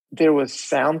 There was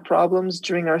sound problems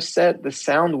during our set. The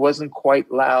sound wasn't quite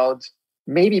loud,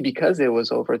 maybe because it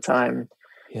was overtime.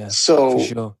 Yeah,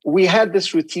 so we had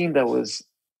this routine that was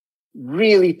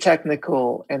really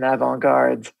technical and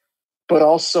avant-garde, but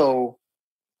also,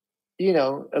 you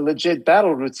know, a legit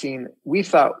battle routine. We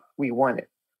thought we won it,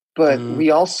 but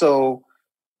we also,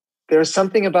 there's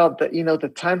something about the, you know, the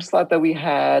time slot that we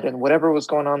had and whatever was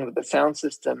going on with the sound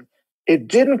system. It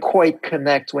didn't quite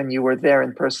connect when you were there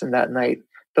in person that night.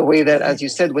 The way that, as you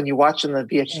said, when you watch on the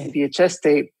VHS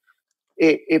tape,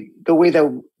 the way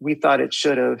that we thought it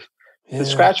should have. The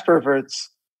Scratch Perverts,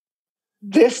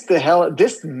 this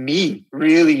me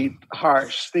really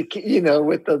harsh, you know,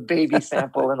 with the baby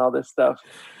sample and all this stuff.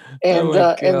 And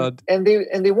and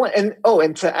they won.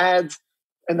 And to add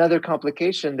another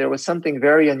complication, there was something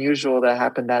very unusual that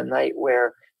happened that night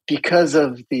where, because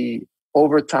of the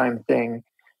overtime thing,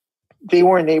 they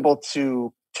weren't able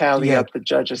to tally up the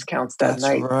judges' counts that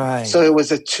night. Right. So it was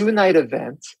a 2-night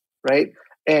event, right?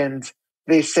 And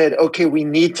they said, okay, we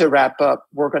need to wrap up.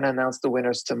 We're going to announce the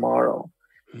winners tomorrow.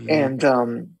 And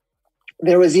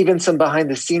there was even some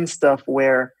behind the scenes stuff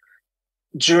where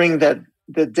during the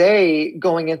day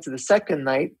going into the second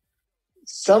night,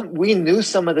 we knew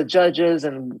some of the judges,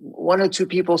 and 1 or 2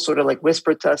 people sort of like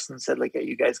whispered to us and said, like, hey,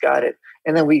 you guys got it.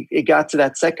 And then it got to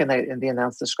that second night and they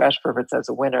announced the Scratch Perverts as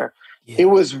a winner. It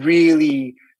was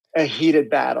really a heated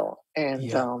battle.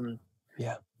 And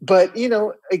but, you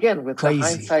know, again, with the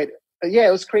hindsight,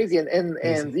 it was crazy.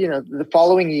 And you know, the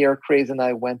following year, Craze and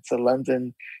I went to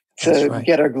London to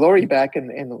get our glory back,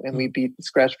 and we beat the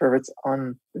Scratch Perverts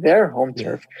on their home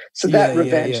turf. So that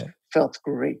revenge felt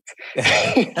great.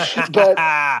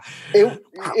 But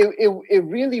it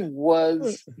really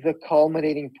was the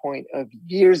culminating point of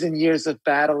years and years of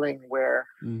battling where,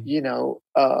 you know,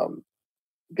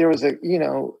 there was a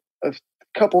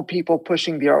couple people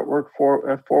pushing the artwork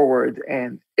forward,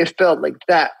 and it felt like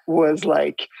that was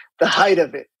like the height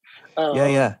of it.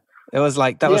 It was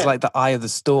like was like the eye of the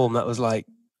storm. That was like,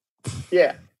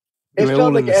 it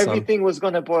felt like everything was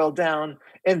going to boil down,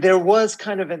 and there was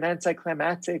kind of an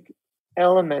anticlimactic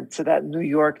element to that New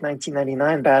York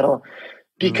 1999 battle,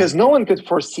 because no one could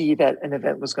foresee that an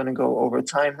event was going to go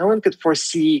overtime. No one could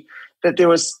foresee that there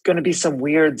was going to be some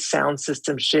weird sound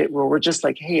system shit where we're just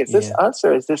like, hey, is this us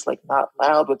or is this like not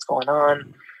loud? What's going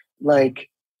on? Like,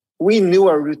 we knew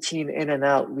our routine in and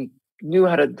out. We knew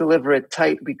how to deliver it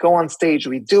tight. We go on stage,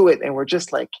 we do it, and we're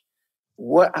just like,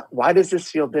 what? Why does this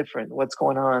feel different? What's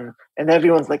going on? And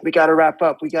everyone's like, we got to wrap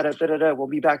up. We got to we'll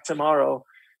be back tomorrow.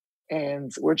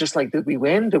 And we're just like, did we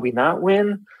win? Did we not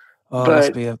win? Oh,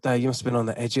 but, you must have been on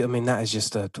the edge. I mean, that is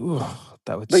just that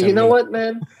would. But you know what,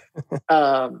 man?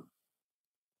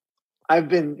 I've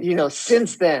been, you know,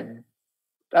 since then,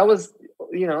 that was,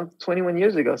 you know, 21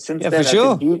 years ago. Since then, for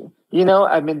sure.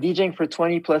 I've been DJing for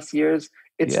 20 plus years.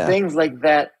 It's things like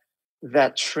that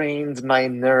trained my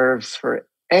nerves for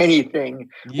anything.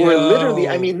 Where literally,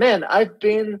 I mean, man,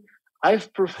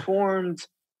 I've performed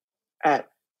at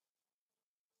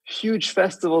huge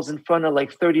festivals in front of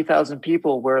like 30,000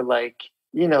 people where, like,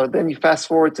 you know, then you fast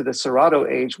forward to the Serato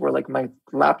age where like my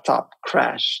laptop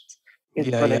crashed in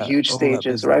front of huge all that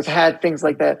stages, or I've business. had things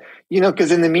like that,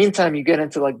 because in the meantime you get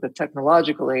into like the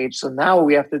technological age, so now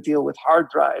we have to deal with hard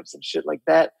drives and shit like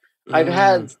that. I've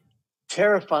had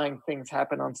terrifying things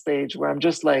happen on stage where I'm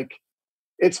just like,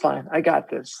 it's fine, I got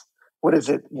this. What is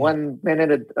it? 1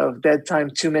 minute of dead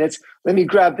time, 2 minutes. Let me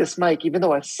grab this mic, even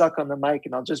though I suck on the mic,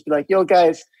 and I'll just be like, yo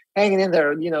guys, hanging in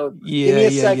there, give me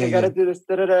a sec, I gotta do this,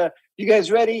 da-da-da. You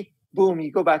guys ready? Boom,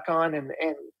 you go back on, and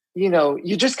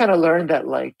you just kind of learn that,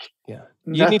 like,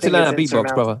 you need to learn how to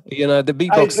beatbox, brother. The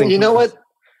beatbox thing. You know what?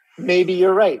 Maybe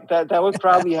you're right. That would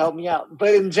probably help me out.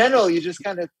 But in general, you just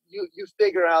kind of you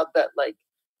figure out that like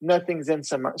nothing's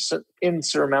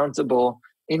insurmountable,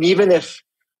 and even if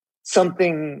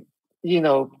something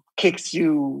kicks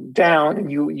you down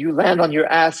and you land on your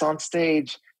ass on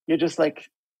stage, you're just like,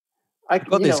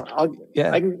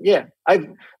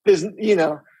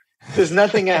 there's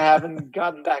nothing I haven't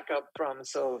gotten back up from,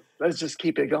 so let's just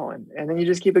keep it going. And then you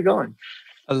just keep it going.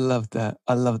 I love that.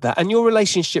 And your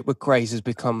relationship with Craze has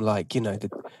become like, the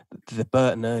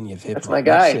Bert and Ernie of hip hop. That's my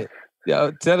guy. Yeah,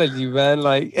 I'm telling you, man.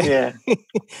 Like, yeah.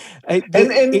 It's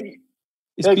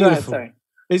beautiful. Ahead, sorry.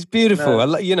 It's beautiful.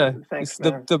 No, it's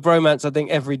the bromance I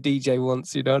think every DJ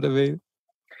wants. You know what I mean?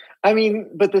 I mean,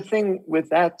 but the thing with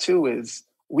that too is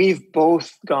we've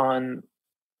both gone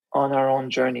on our own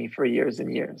journey for years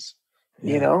and years,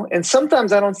 and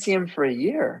sometimes I don't see him for a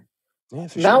year. Yeah,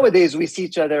 for Nowadays, we see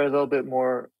each other a little bit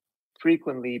more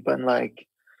frequently, but like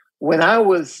when I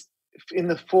was in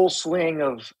the full swing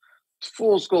of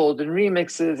Fool's Gold and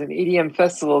remixes and EDM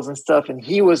festivals and stuff, and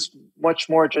he was much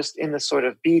more just in the sort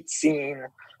of beat scene,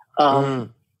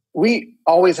 we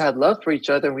always had love for each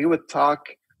other. We would talk,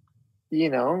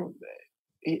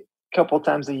 a couple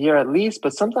times a year at least,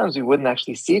 but sometimes we wouldn't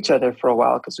actually see each other for a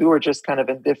while because we were just kind of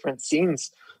in different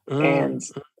scenes.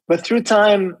 But through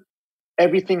time,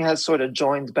 everything has sort of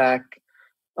joined back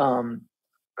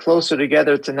closer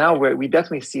together to now where we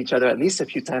definitely see each other at least a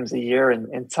few times a year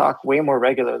and talk way more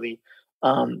regularly.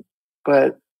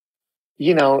 But,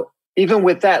 even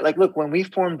with that, like, look, when we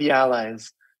formed the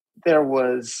Allies, there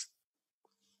was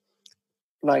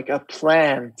like a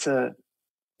plan to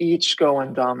each go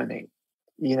and dominate,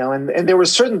 and there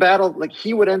was certain battle, like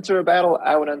he would enter a battle,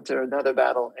 I would enter another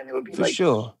battle, and it would be for like,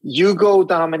 sure, you go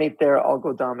dominate there, I'll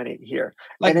go dominate here.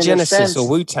 Like Genesis or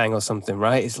Wu-Tang or something,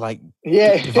 right? It's like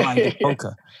divide and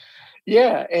conquer.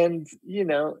 Yeah, and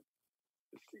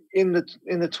in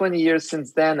the 20 years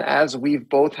since then, as we've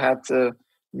both had to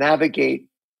navigate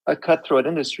a cutthroat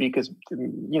industry, because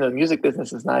the music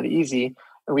business is not easy,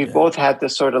 and we've both had to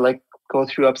sort of like go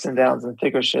through ups and downs and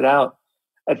figure shit out.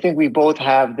 I think we both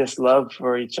have this love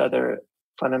for each other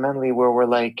fundamentally, where we're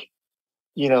like,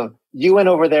 you went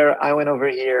over there, I went over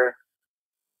here.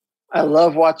 I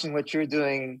love watching what you're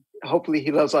doing. Hopefully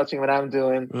he loves watching what I'm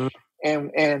doing.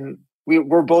 And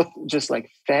we're both just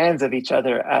like fans of each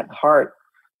other at heart.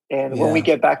 And when we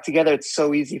get back together, it's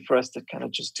so easy for us to kind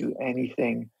of just do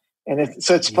anything. And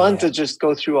it's fun to just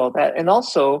go through all that. And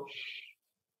also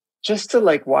just to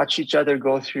like watch each other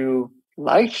go through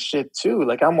life shit too.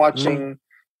 Like I'm watching,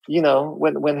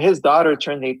 when his daughter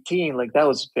turned 18, like that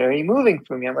was very moving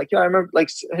for me. I'm like, I remember like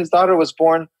his daughter was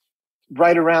born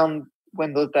right around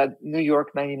when that New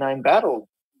York 99 battle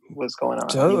was going on.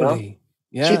 Totally.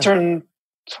 Yeah. She turned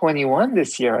 21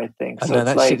 this year, I think. So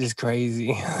that shit is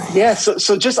crazy. Yeah.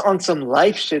 So just on some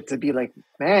life shit to be like,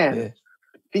 man,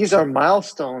 these are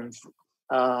milestones.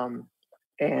 And,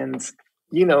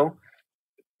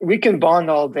 we can bond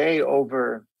all day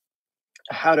over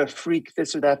how to freak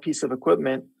this or that piece of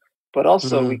equipment, but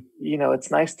also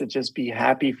it's nice to just be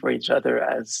happy for each other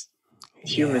as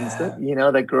humans that,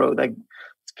 that grow, that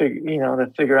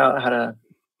figure out how to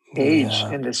age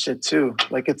in this shit too.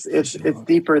 Like it's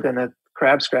deeper than a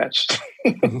crab scratch.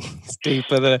 It's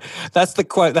deeper than that's the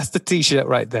quote. That's the T-shirt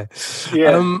right there.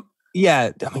 Yeah. I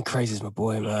mean, Crazy's my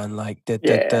boy, man. Like the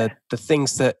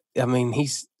things that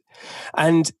he's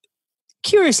and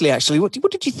curiously, actually, what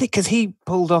did you think? Because he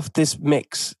pulled off this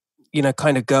mix,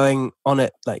 kind of going on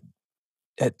it like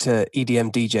at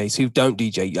EDM DJs who don't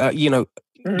DJ.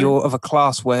 You're of a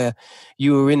class where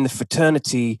you were in the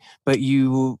fraternity, but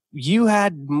you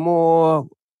had more,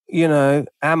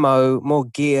 ammo, more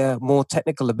gear, more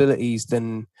technical abilities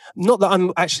than. Not that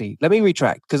I'm actually. Let me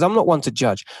retract, because I'm not one to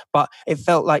judge, but it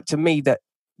felt like to me that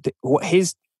what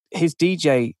his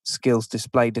DJ skills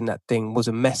displayed in that thing was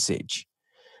a message.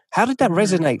 How did that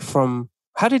resonate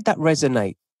How did that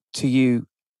resonate to you,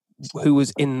 who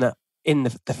was in that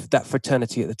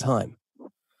fraternity at the time?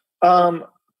 I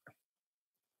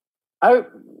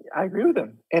agree with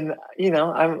him, and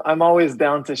I'm always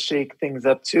down to shake things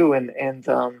up too, and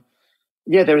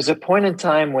yeah, there was a point in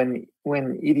time when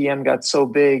EDM got so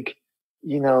big,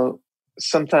 you know,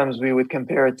 sometimes we would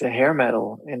compare it to hair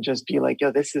metal and just be like,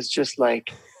 yo, this is just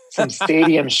like some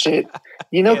stadium shit,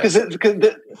 you know, because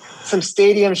some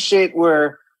stadium shit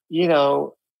where, you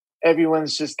know,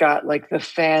 everyone's just got like the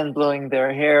fan blowing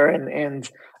their hair and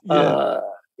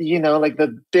you know, like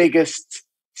the biggest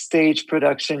stage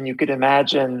production you could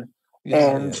imagine.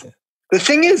 The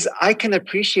thing is, I can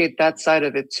appreciate that side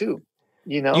of it too.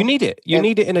 You know, you need it. You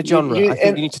need it in a genre. I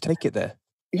think you need to take it there.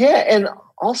 Yeah, and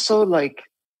also like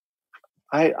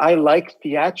I like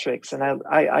theatrics, and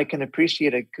I can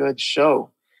appreciate a good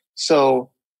show.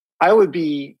 So I would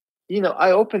be, you know,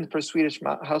 I opened for Swedish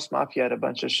House Mafia at a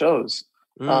bunch of shows.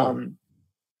 I'm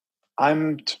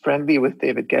friendly with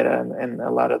David Guetta and a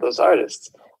lot of those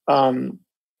artists.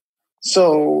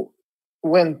 So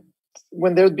when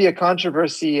there'd be a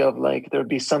controversy of like there'd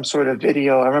be some sort of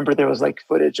video, I remember there was like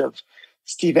footage of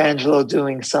Steve Angelo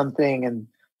doing something, and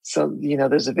so, you know,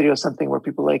 there's a video of something where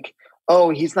people like,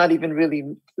 oh, he's not even really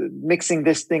mixing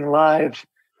this thing live.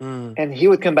 And he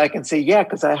would come back and say, yeah,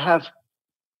 because I have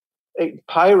a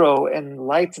pyro and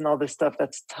lights and all this stuff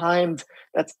that's timed,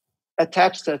 that's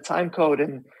attached to a time code,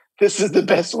 and this is the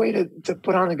best way to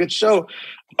put on a good show.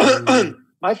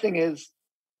 My thing is,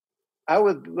 I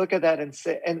would look at that and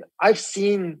say, and I've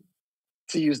seen,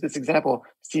 to use this example,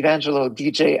 Steve Angelo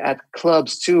DJ at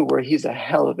clubs too, where he's a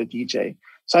hell of a DJ.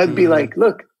 So I'd be like,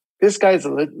 look, this guy's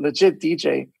a legit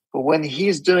DJ, but when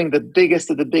he's doing the biggest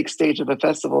of the big stage of a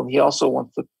festival, and he also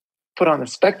wants to put on a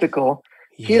spectacle,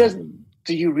 he doesn't.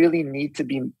 Do you really need to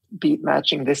be beat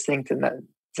matching this thing to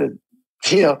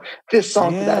you know, this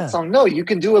song to that song? No, you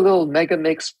can do a little mega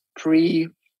mix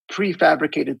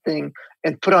prefabricated thing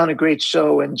and put on a great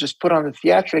show and just put on the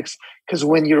theatrics, because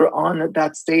when you're on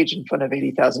that stage in front of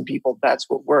 80,000 people, that's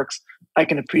what works. I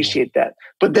can appreciate that.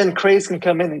 But then craze can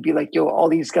come in and be like, yo, all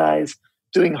these guys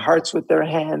doing hearts with their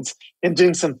hands and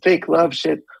doing some fake love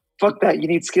shit. Fuck that. You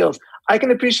need skills. I can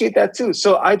appreciate that too.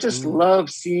 So I just love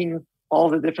seeing all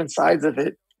the different sides of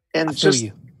it. And just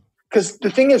because the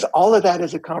thing is, all of that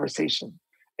is a conversation.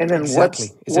 And then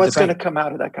what's going to come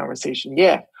out of that conversation?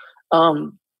 Yeah.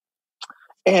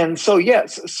 And so,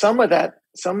 yes, some of that,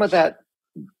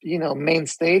 you know, main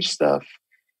stage stuff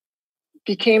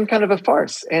became kind of a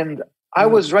farce. And I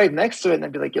was right next to it, and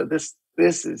I'd be like, yo, this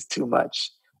is too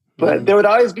much. But there would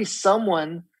always be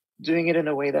someone doing it in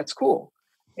a way that's cool.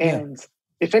 And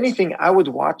if anything, I would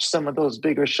watch some of those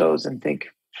bigger shows and think,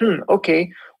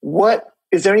 okay, what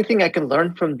is there anything I can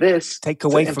learn from this? Take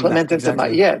away from that. Into my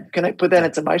can I put that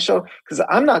into my show? Because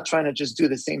I'm not trying to just do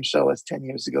the same show as 10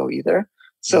 years ago either.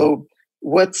 So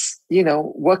what's, you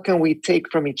know, what can we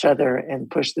take from each other and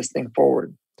push this thing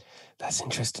forward? That's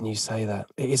interesting you say that.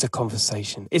 It is a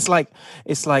conversation. It's like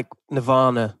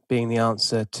Nirvana being the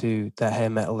answer to the hair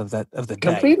metal of the day.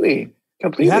 Completely.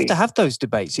 You have to have those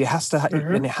debates. You has to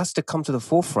and it has to come to the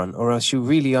forefront, or else you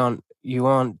really aren't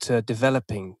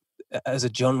developing as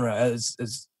a genre, as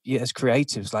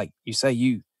creatives. Like you say,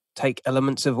 you take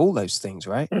elements of all those things,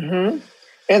 right?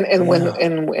 And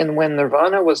when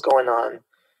Nirvana was going on,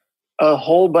 a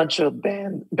whole bunch of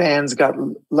bands got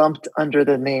lumped under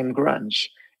the name grunge.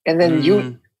 And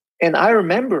then and I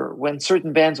remember when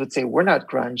certain bands would say, we're not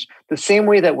grunge, the same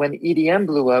way that when EDM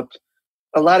blew up,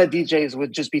 a lot of DJs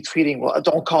would just be tweeting, well,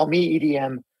 don't call me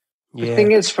EDM. The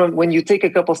thing is, from when you take a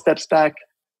couple steps back,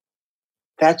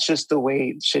 that's just the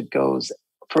way shit goes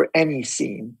for any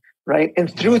scene, right? And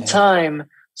through time,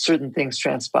 certain things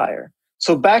transpire.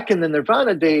 So back in the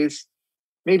Nirvana days,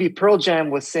 maybe Pearl Jam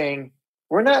was saying,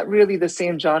 we're not really the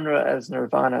same genre as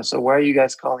Nirvana, so why are you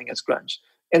guys calling us grunge?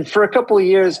 And for a couple of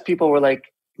years, people were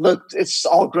like, look, it's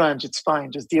all grunge, it's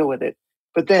fine, just deal with it.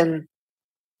 But then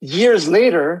years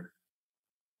later,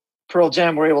 Pearl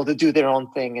Jam were able to do their own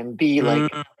thing and be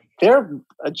like, they're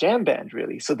a jam band,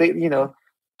 really. So they, you know,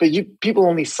 but people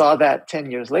only saw that 10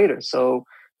 years later. So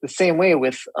the same way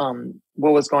with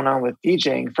what was going on with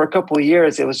DJing, for a couple of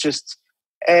years, it was just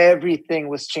everything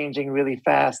was changing really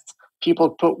fast. People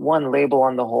put one label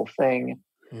on the whole thing.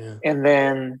 And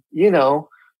then, you know,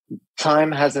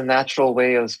 time has a natural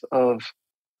way of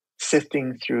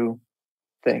sifting through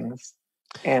things.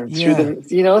 And through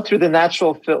the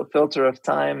natural filter of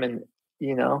time, and,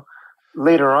 you know,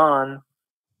 later on,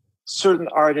 certain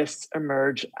artists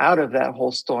emerge out of that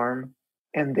whole storm,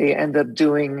 and they end up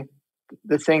doing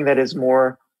the thing that is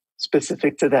more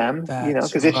specific to them. You know,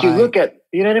 because if you look at,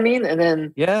 you know what I mean, and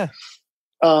then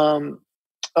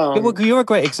well, you're a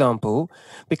great example,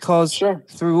 because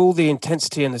through all the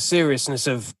intensity and the seriousness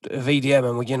of EDM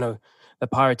and, you know, the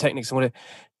pyrotechnics and whatever,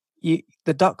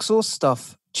 the Duck Sauce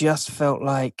stuff just felt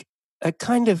like a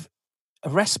kind of a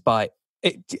respite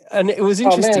And it was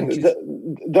interesting. Oh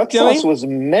man, Duck Sauce was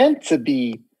meant to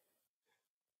be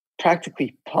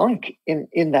practically punk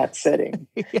in that setting,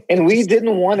 and we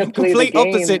didn't want to play the game.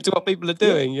 Complete opposite to what people are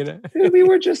doing. You know, we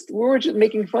were just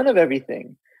making fun of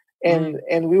everything,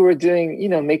 and we were doing,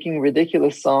 making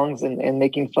ridiculous songs and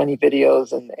making funny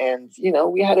videos, and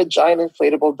we had a giant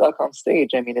inflatable duck on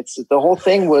stage. I mean, it's the whole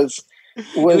thing was.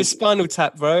 It was Spinal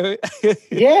Tap, bro.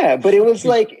 Yeah, but it was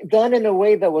like done in a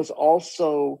way that was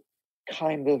also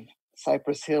kind of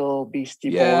Cypress Hill,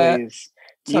 Beastie Boys,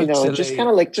 totally. just kind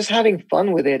of like just having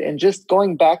fun with it and just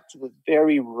going back to the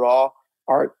very raw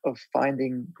art of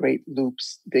finding great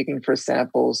loops, digging for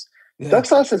samples. Yeah. Duck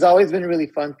Sauce has always been really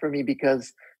fun for me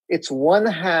because it's one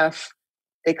half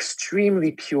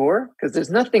extremely pure, because there's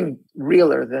nothing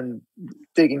realer than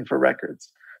digging for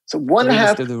records. So one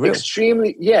half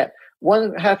extremely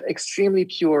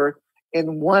pure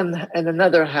and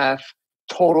another half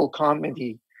total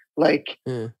comedy, like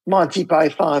Monty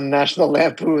Python, National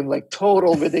Lampoon, like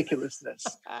total ridiculousness,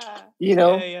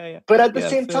 But at the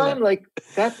same time, like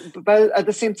that. But at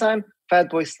the same time,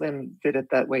 Fatboy Slim did it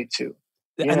that way too.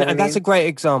 And that's a great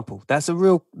example. That's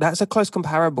a close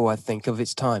comparable, I think, of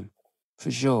its time,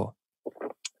 for sure.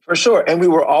 For sure, and we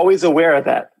were always aware of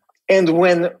that. And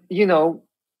when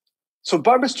so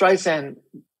Barbra Streisand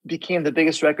became the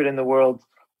biggest record in the world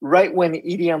right when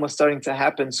EDM was starting to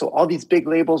happen. So all these big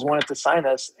labels wanted to sign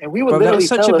us, and we would literally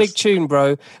that was such a big tune,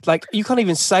 bro. Like, you can't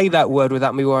even say that word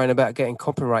without me worrying about getting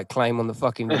copyright claim on the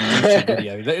fucking YouTube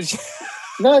video.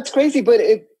 No, it's crazy, but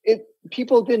it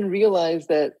people didn't realize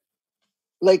that,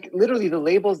 like, literally the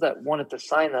labels that wanted to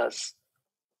sign us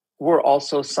were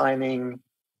also signing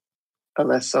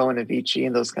Alesso and Avicii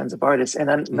and those kinds of artists. And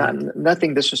I'm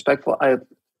nothing disrespectful. I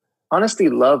honestly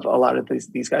love a lot of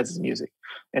these guys' music,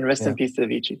 and rest in peace to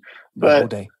Avicii.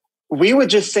 But we would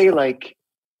just say, like,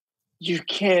 you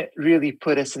can't really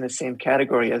put us in the same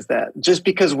category as that just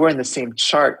because we're in the same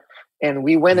chart. And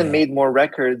we went and made more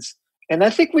records. And I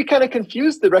think we kind of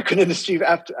confused the record industry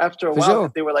after a while.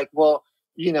 Sure. They were like, well,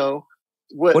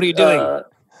 what are you doing?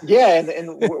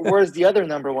 And where's the other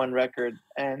number one record?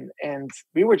 And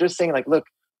we were just saying, like, look,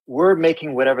 we're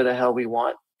making whatever the hell we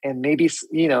want. And maybe,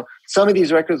 some of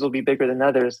these records will be bigger than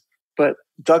others. But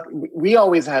we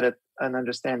always had an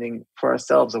understanding for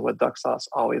ourselves of what Duck Sauce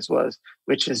always was,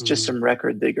 which is just some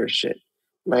record digger shit.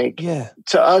 Like,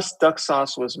 to us, Duck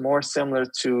Sauce was more similar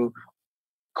to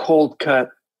Cold Cut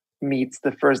meets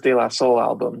the First De La Soul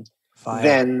album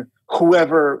than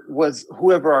whoever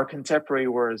our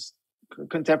contemporaries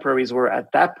were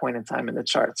at that point in time in the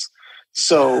charts.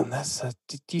 So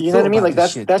you know what I mean? Like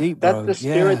that's the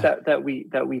spirit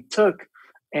that we took,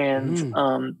 and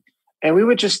we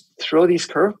would just throw these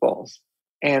curveballs.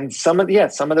 And some of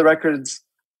the records,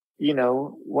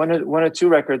 one or two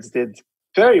records did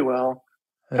very well.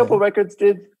 A couple records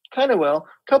did kind of well.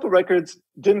 A couple records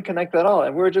didn't connect at all.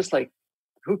 And we were just like,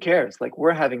 who cares? Like,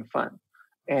 we're having fun.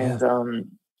 And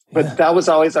but that was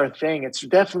always our thing. It's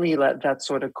definitely that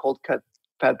sort of cold cut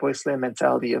Fatboy Slim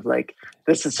mentality of like,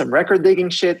 this is some record digging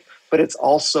shit, but it's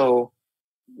also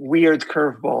weird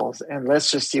curveballs, and let's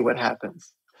just see what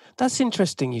happens. That's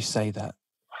interesting you say that,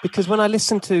 because when I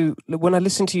listen to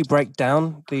you break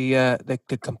down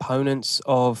the components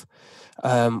of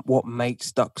what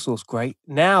makes Duck Sauce great,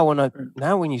 now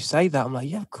when you say that, I'm like,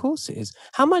 yeah, of course it is.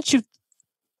 How much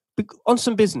on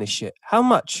some business shit, how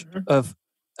much of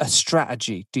a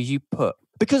strategy do you put?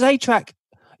 Because A-Trak,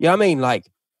 like,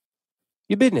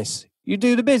 your business, you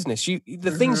do the business,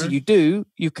 the things that you do,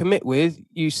 you commit with,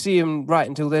 you see them right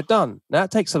until they're done. Now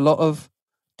it takes a lot of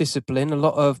discipline, a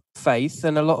lot of faith,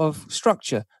 and a lot of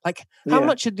structure. Like, how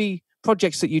much of the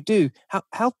projects that you do,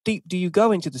 how deep do you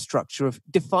go into the structure of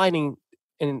defining,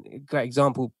 and a great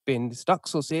example being Duck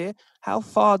Sauce here, how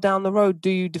far down the road do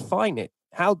you define it?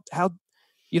 How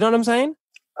you know what I'm saying?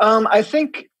 I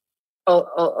think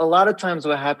a lot of times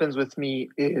what happens with me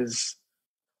is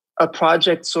a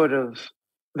project sort of,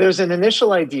 there's an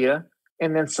initial idea,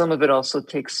 and then some of it also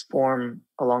takes form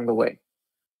along the way.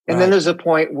 And then there's a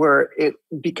point where it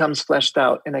becomes fleshed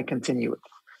out and I continue it.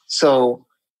 So,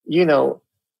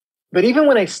 but even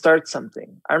when I start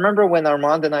something, I remember when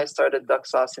Armand and I started Duck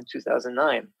Sauce in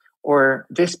 2009, or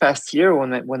this past year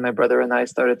when my brother and I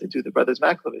started to do the Brothers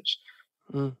Maklovich.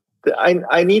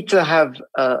 I need to have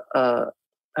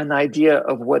an idea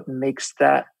of what makes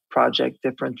that project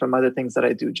different from other things that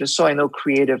I do, just so I know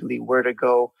creatively where to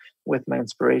go with my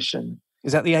inspiration.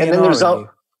 Is that the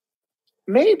A&R?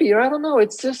 Maybe, or I don't know.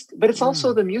 It's just, but it's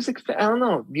also the music. I don't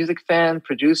know, music fan,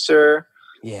 producer,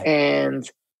 and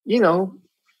you want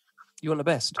the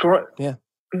best.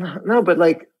 No, but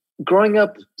like growing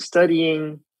up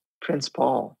studying Prince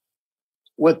Paul,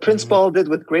 what Prince Paul did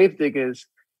with Gravediggers,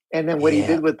 and then what he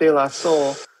did with De La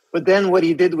Soul, but then what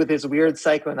he did with his weird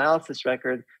psychoanalysis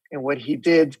record, and what he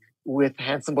did with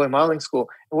Handsome Boy Modeling School,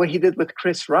 and what he did with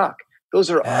Chris Rock. Those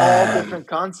are all different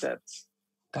concepts.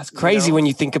 That's crazy when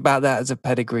you think about that as a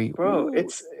pedigree. Bro,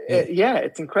 it's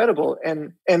incredible.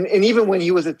 And even when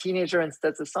he was a teenager in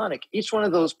Stetsasonic, each one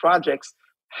of those projects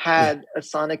had a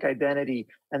sonic identity,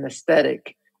 an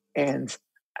aesthetic. And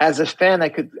as a fan, I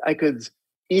could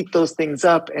eat those things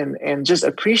up and just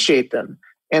appreciate them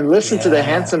and listen to the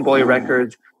Handsome Boy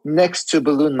record next to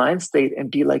Balloon Mind State and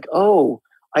be like, oh,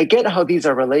 I get how these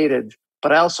are related,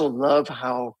 but I also love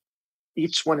how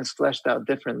each one is fleshed out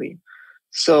differently.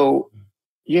 So,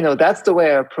 that's the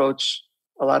way I approach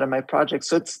a lot of my projects.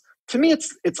 So to me,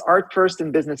 it's art first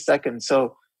and business second.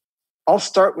 So I'll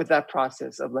start with that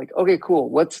process of like, okay,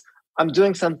 cool. I'm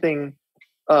doing something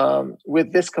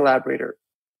with this collaborator.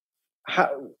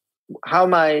 How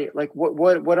am I like,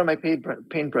 what are my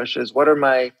paintbrushes? What are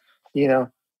my,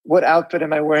 what outfit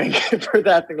am I wearing for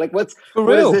that thing? Like what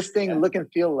does this thing look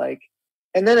and feel like?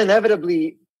 And then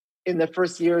inevitably in the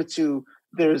first year or two,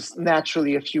 there's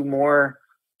naturally a few more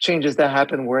changes that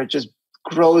happen where it just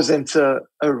grows into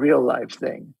a real life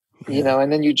thing,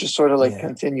 and then you just sort of like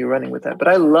continue running with that. But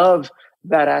I love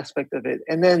that aspect of it.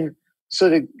 And then, so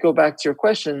to go back to your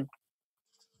question,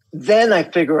 then I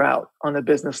figure out on a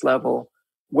business level,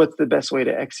 what's the best way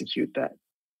to execute that.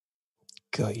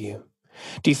 Got you.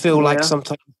 Do you feel like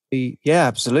sometimes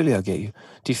absolutely, I get you.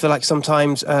 Do you feel like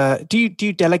sometimes do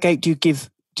you delegate? Do you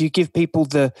give people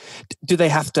do they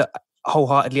have to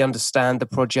wholeheartedly understand the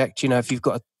project? If you've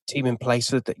got a team in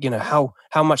place with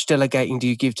how much delegating do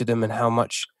you give to them and how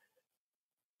much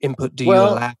input do you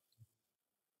allow?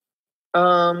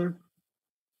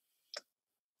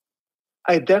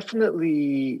 I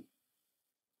definitely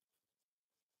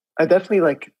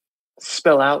like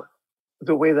spell out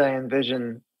the way that I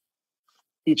envision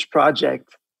each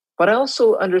project, but I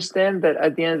also understand that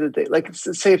at the end of the day, like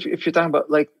say if you're talking about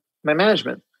like my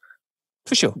management,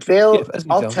 for sure,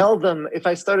 I'll tell them if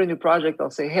I start a new project,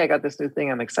 I'll say, hey, I got this new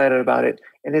thing, I'm excited about it,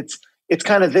 and it's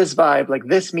kind of this vibe, like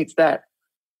this meets that.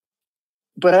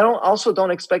 But I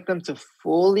don't expect them to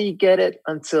fully get it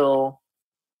until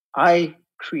I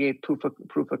create proof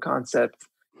of concept,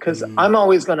 because I'm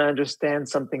always going to understand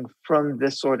something from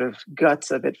this sort of guts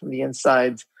of it from the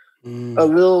inside a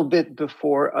little bit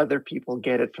before other people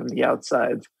get it from the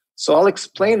outside. So I'll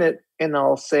explain it and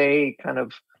I'll say kind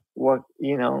of what,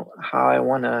 how I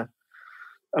want to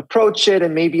approach it,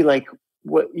 and maybe like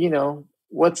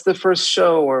what's the first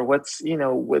show, or what's,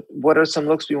 what are some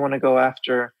looks we want to go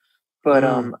after.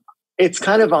 But it's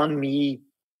kind of on me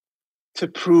to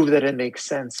prove that it makes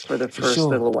sense for the first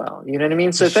little while. You know what I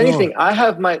mean? So if anything, I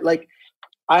have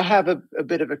a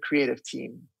bit of a creative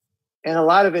team, and a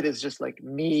lot of it is just like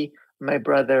me, my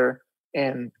brother,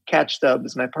 and Catch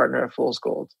Dubs, my partner at Fool's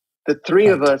Gold. The three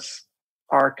of us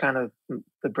are kind of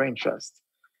the brain trust.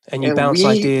 And you bounce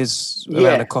ideas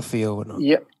around a coffee or whatnot.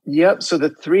 Yep. So the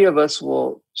three of us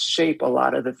will shape a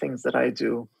lot of the things that I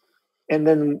do. And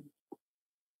then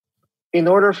in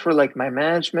order for like my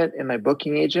management and my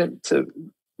booking agent to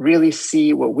really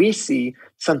see what we see,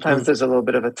 sometimes there's a little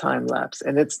bit of a time lapse.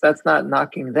 And that's not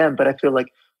knocking them, but I feel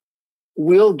like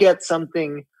we'll get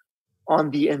something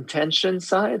on the intention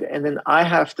side, and then I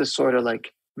have to sort of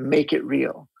like make it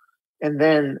real. And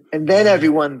then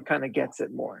everyone kind of gets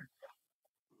it more.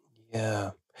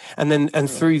 Yeah. And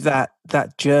through that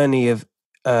journey of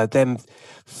them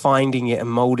finding it and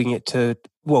molding it to,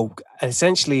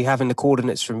 essentially having the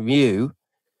coordinates from you,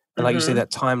 and like you say,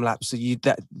 that time lapse, so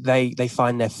that they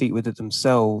find their feet with it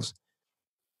themselves.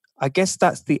 I guess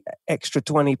that's the extra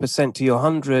 20% to your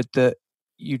 100 that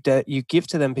you give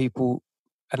to them people,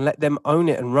 and let them own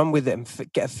it and run with it and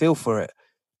get a feel for it.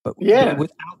 But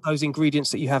without those ingredients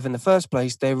that you have in the first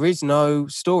place, there is no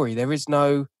story.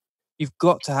 You've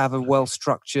got to have a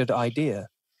well-structured idea.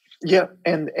 Yeah.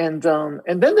 And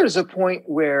then there's a point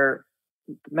where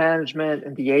management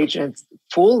and the agents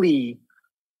fully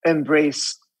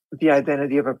embrace the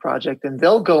identity of a project, and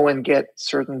they'll go and get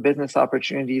certain business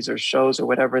opportunities or shows or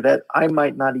whatever that I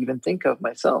might not even think of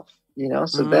myself,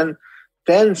 So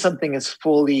then something is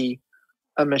fully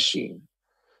a machine.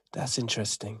 That's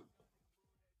interesting.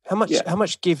 How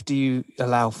much give do you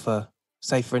allow for,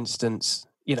 say, for instance,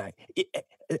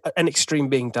 an extreme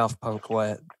being Daft Punk,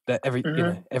 where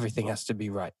everything has to be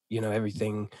right,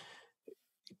 everything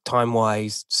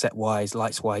time-wise, set-wise,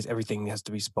 lights-wise, everything has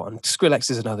to be spot on. Skrillex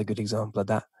is another good example of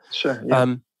that. Sure.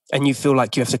 Yeah. And you feel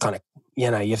like you have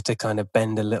to kind of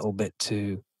bend a little bit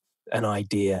to an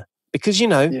idea, because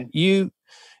you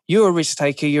you're a risk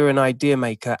taker, you're an idea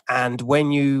maker, and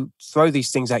when you throw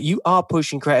these things out, you are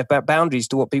pushing creative boundaries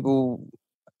to what people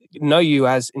know you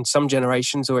as in some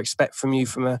generations or expect from you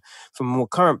from a more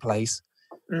current place.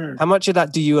 How much of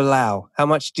that do you allow? How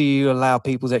much do you allow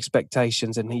people's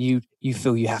expectations, and you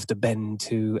feel you have to bend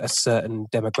to a certain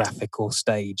demographic or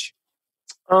stage?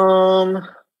 I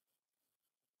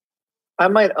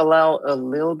might allow a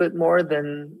little bit more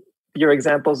than your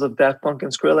examples of Daft Punk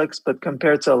and Skrillex, but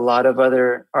compared to a lot of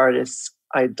other artists,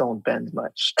 I don't bend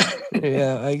much.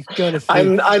 Yeah, I kind of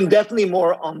think I'm definitely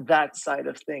more on that side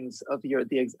of things of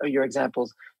your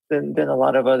examples than a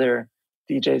lot of other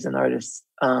DJs and artists.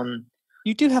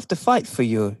 You do have to fight for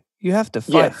your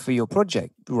for your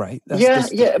project, right?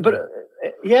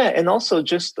 And also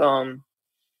just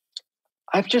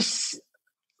I've just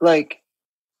like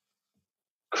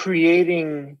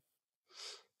creating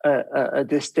a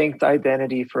distinct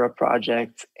identity for a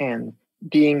project and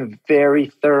being very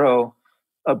thorough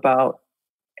about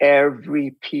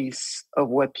every piece of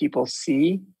what people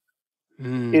see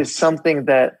is something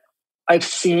that I've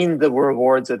seen the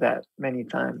rewards of that many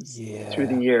times through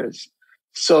the years.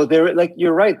 So there, like,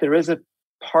 you're right, there is a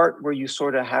part where you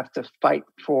sort of have to fight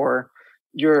for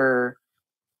your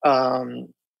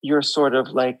sort of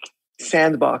like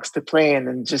sandbox to play in,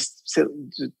 and just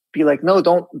be like, no,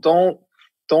 don't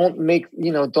make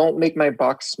my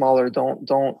box smaller. Don't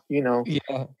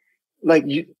like,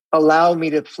 you allow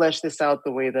me to flesh this out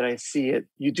the way that I see it.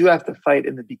 You do have to fight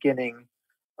in the beginning.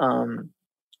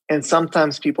 And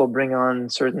sometimes people bring on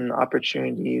certain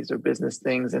opportunities or business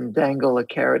things and dangle a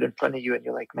carrot in front of you, and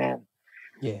you're like, man,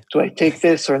 do I take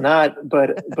this or not?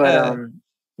 But like,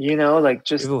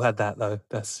 just, we've all had that though.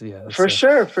 That's for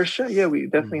sure. Yeah, we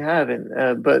definitely have.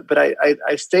 And but I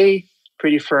stay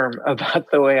pretty firm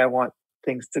about the way I want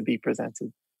things to be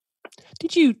presented.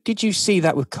 Did you see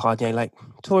that with Kanye? Like,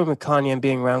 touring with Kanye and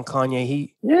being around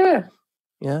Kanye, yeah,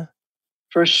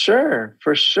 for sure.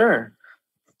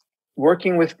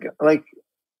 Working with, like,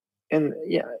 I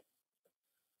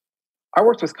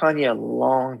worked with Kanye a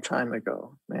long time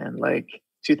ago, man. Like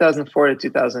 2004 to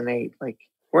 2008. Like,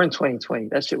 we're in 2020.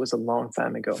 That shit was a long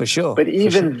time ago, for sure. But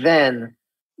even then,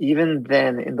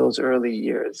 in those early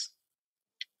years,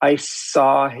 I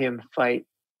saw him fight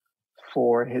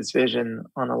for his vision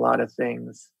on a lot of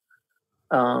things,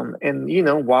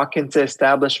 and walk into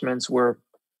establishments where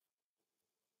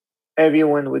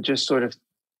everyone would just sort of,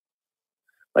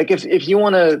 like, if you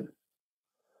want to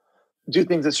do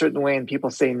things a certain way and people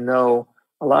say no,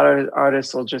 a lot of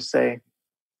artists will just say,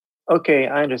 okay,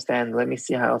 I understand, let me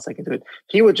see how else I can do it.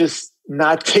 He would just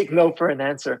not take no for an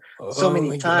answer so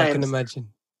many times. I can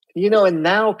imagine. And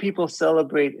now people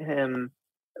celebrate him.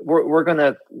 We're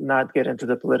gonna not get into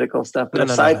the political stuff, but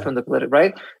aside from the political,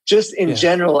 right? Just in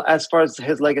general, as far as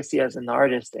his legacy as an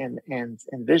artist and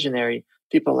visionary,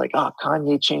 people are like, oh,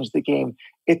 Kanye changed the game.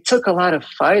 It took a lot of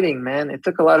fighting, man. It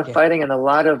took a lot of fighting and a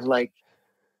lot of, like,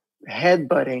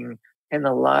 headbutting and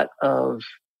a lot of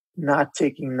not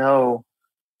taking no,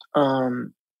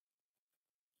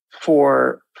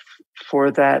 for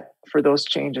those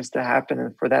changes to happen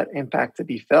and for that impact to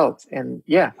be felt. And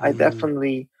I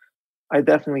definitely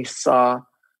saw,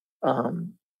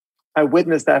 I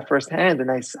witnessed that firsthand, and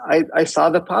I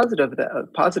saw the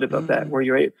positive of that, where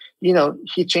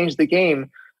he changed the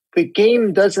game. The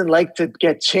game doesn't like to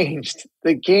get changed.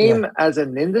 The game as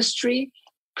an industry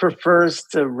prefers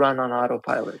to run on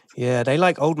autopilot. Yeah, they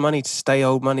like old money to stay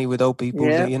old money with old people.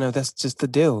 Yeah. That's just the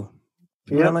deal.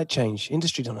 People don't like change.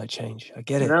 Industry don't like change. I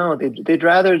get it. No, they'd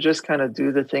rather just kind of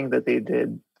do the thing that they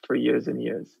did for years and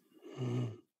years.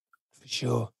 For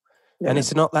sure. Yeah. And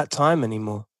it's not that time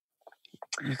anymore.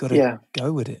 You got to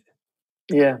go with it.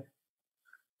 Yeah.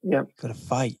 You got to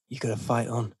fight. You got to fight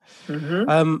on.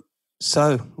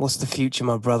 So what's the future,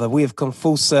 my brother? We have come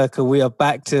full circle. We are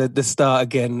back to the start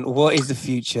again. What is the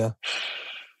future?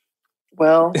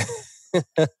 Well,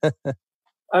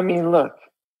 I mean, look,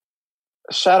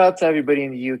 shout out to everybody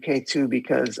in the UK too,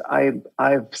 because I've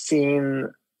seen,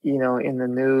 in the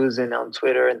news and on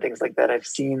Twitter and things like that, I've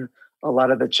seen a lot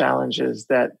of the challenges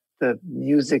that the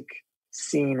music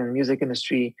scene and music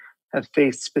industry have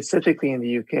faced, specifically in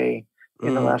the UK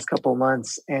in the last couple of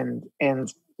months. And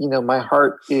my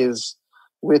heart is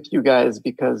with you guys,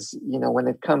 because, when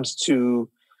it comes to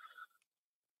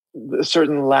a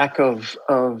certain lack of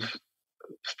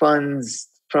funds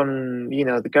from,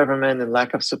 the government, and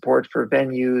lack of support for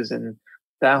venues and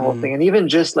that whole thing. And even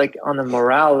just like on the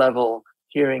morale level,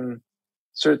 hearing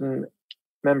certain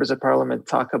members of parliament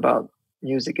talk about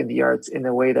music and the arts in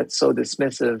a way that's so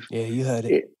dismissive. Yeah, you heard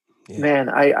it. Man,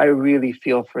 I really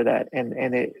feel for that.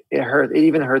 And it hurt. It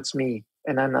even hurts me,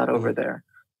 and I'm not over there.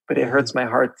 but it hurts my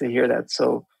heart to hear that.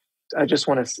 So I just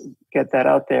want to get that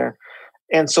out there.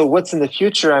 And so what's in the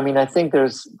future? I mean, I think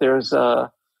there's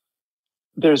a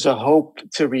hope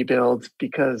to rebuild,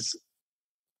 because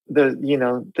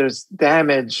there's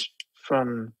damage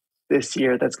from this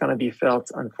year that's going to be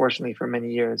felt, unfortunately, for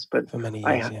many years. But for many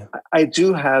years, I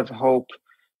do have hope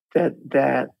that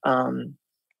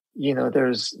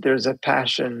there's a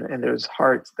passion and there's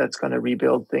heart that's going to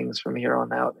rebuild things from here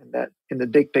on out, and that in the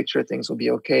big picture things will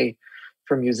be okay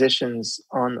for musicians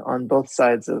on both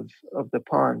sides of the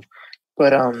pond.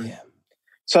 But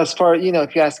so as far,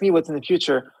 if you ask me what's in the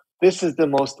future, this is the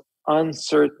most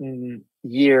uncertain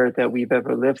year that we've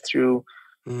ever lived through.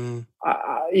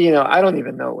 I don't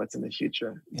even know what's in the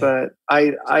future, but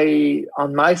I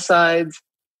on my side,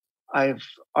 I've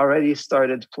already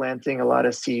started planting a lot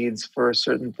of seeds for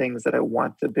certain things that I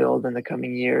want to build in the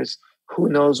coming years. Who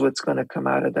knows what's going to come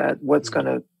out of that, what's going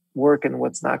to work and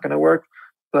what's not going to work.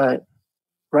 But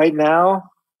right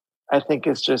now, I think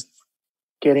it's just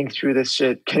getting through this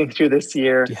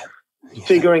year,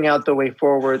 figuring out the way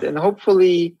forward, and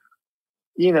hopefully,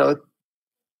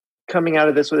 coming out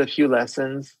of this with a few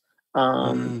lessons,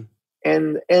 and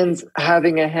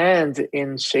having a hand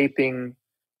in shaping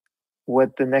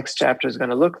what the next chapter is going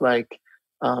to look like.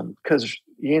 Because,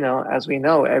 as we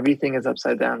know, everything is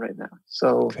upside down right now.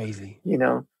 So crazy.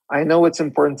 I know what's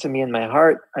important to me in my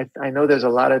heart. I know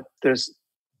there's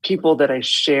people that I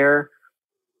share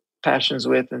passions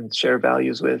with and share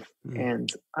values with. And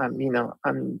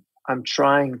I'm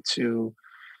trying to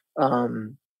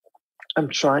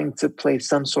play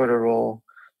some sort of role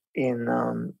in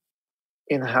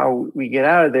how we get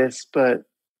out of this. But,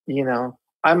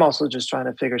 I'm also just trying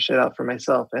to figure shit out for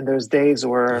myself. And there's days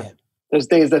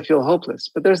that feel hopeless,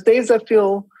 but there's days that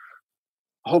feel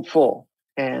hopeful.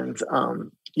 And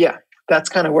that's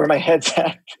kind of where my head's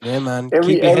at. Yeah, man.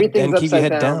 Keep your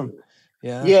head down.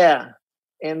 Yeah.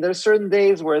 And there's certain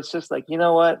days where it's just like, you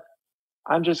know what?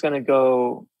 I'm just going to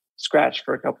go scratch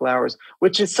for a couple hours,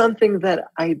 which is something that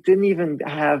I didn't even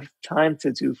have time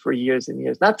to do for years and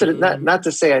years. Not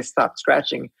to say I stopped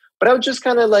scratching, but I would just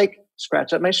kind of like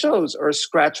scratch at my shows, or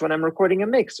scratch when I'm recording a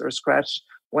mix, or scratch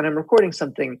when I'm recording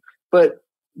something. But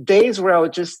days where I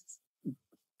would just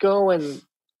go and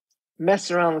mess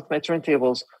around with my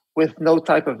turntables with no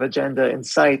type of agenda in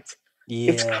sight.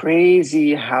 It's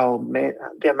crazy how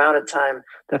the amount of time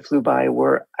that flew by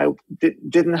where I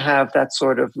didn't have that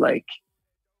sort of like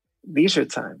leisure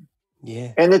time.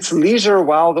 Yeah. And it's leisure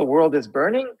while the world is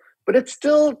burning, but it's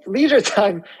still leisure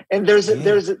time. And there's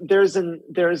an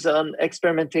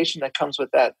experimentation that comes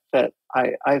with that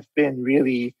I've been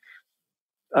really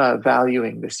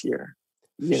valuing this year.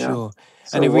 Sure.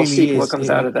 So and we'll see what comes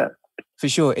out of that. For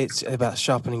sure, it's about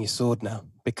sharpening your sword now,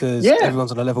 because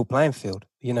everyone's on a level playing field.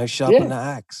 Sharpen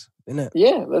that axe, isn't it?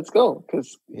 Yeah, let's go.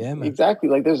 Because exactly,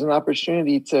 like there's an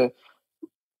opportunity to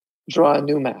draw a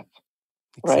new map,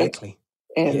 exactly.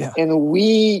 Right? And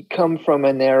we come from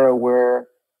an era where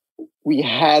we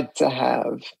had to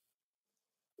have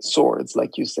swords,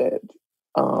 like you said,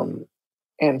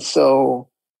 and so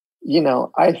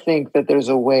I think that there's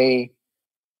a way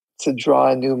to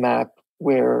draw a new map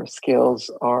where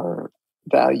skills are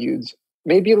valued,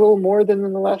 maybe a little more than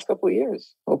in the last couple of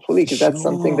years, hopefully, because that's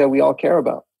something that we all care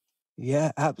about.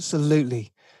 Yeah,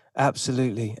 absolutely.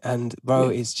 And bro,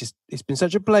 it's been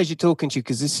such a pleasure talking to you,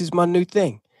 because this is my new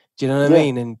thing. Do you know what I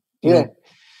mean? And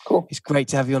cool. It's great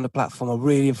to have you on the platform. I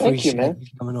really appreciate you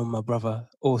coming on, my brother.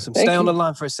 Awesome. Stay on the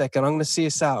line for a second. I'm going to see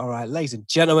us out. All right, ladies and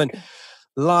gentlemen,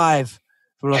 live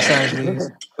from Los Angeles,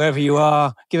 wherever you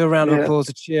are, give a round of applause,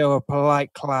 a cheer, or a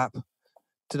polite clap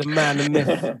to the man, the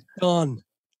myth, Don,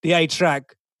 the A-Trak.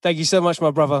 Thank you so much,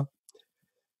 my brother.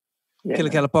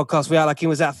 KELA podcast. We out like he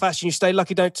was out fashion. You stay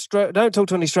lucky. Don't talk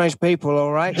to any strange people.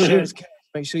 All right. Share his cash.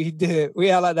 Make sure you do it. We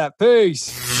out like that.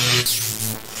 Peace.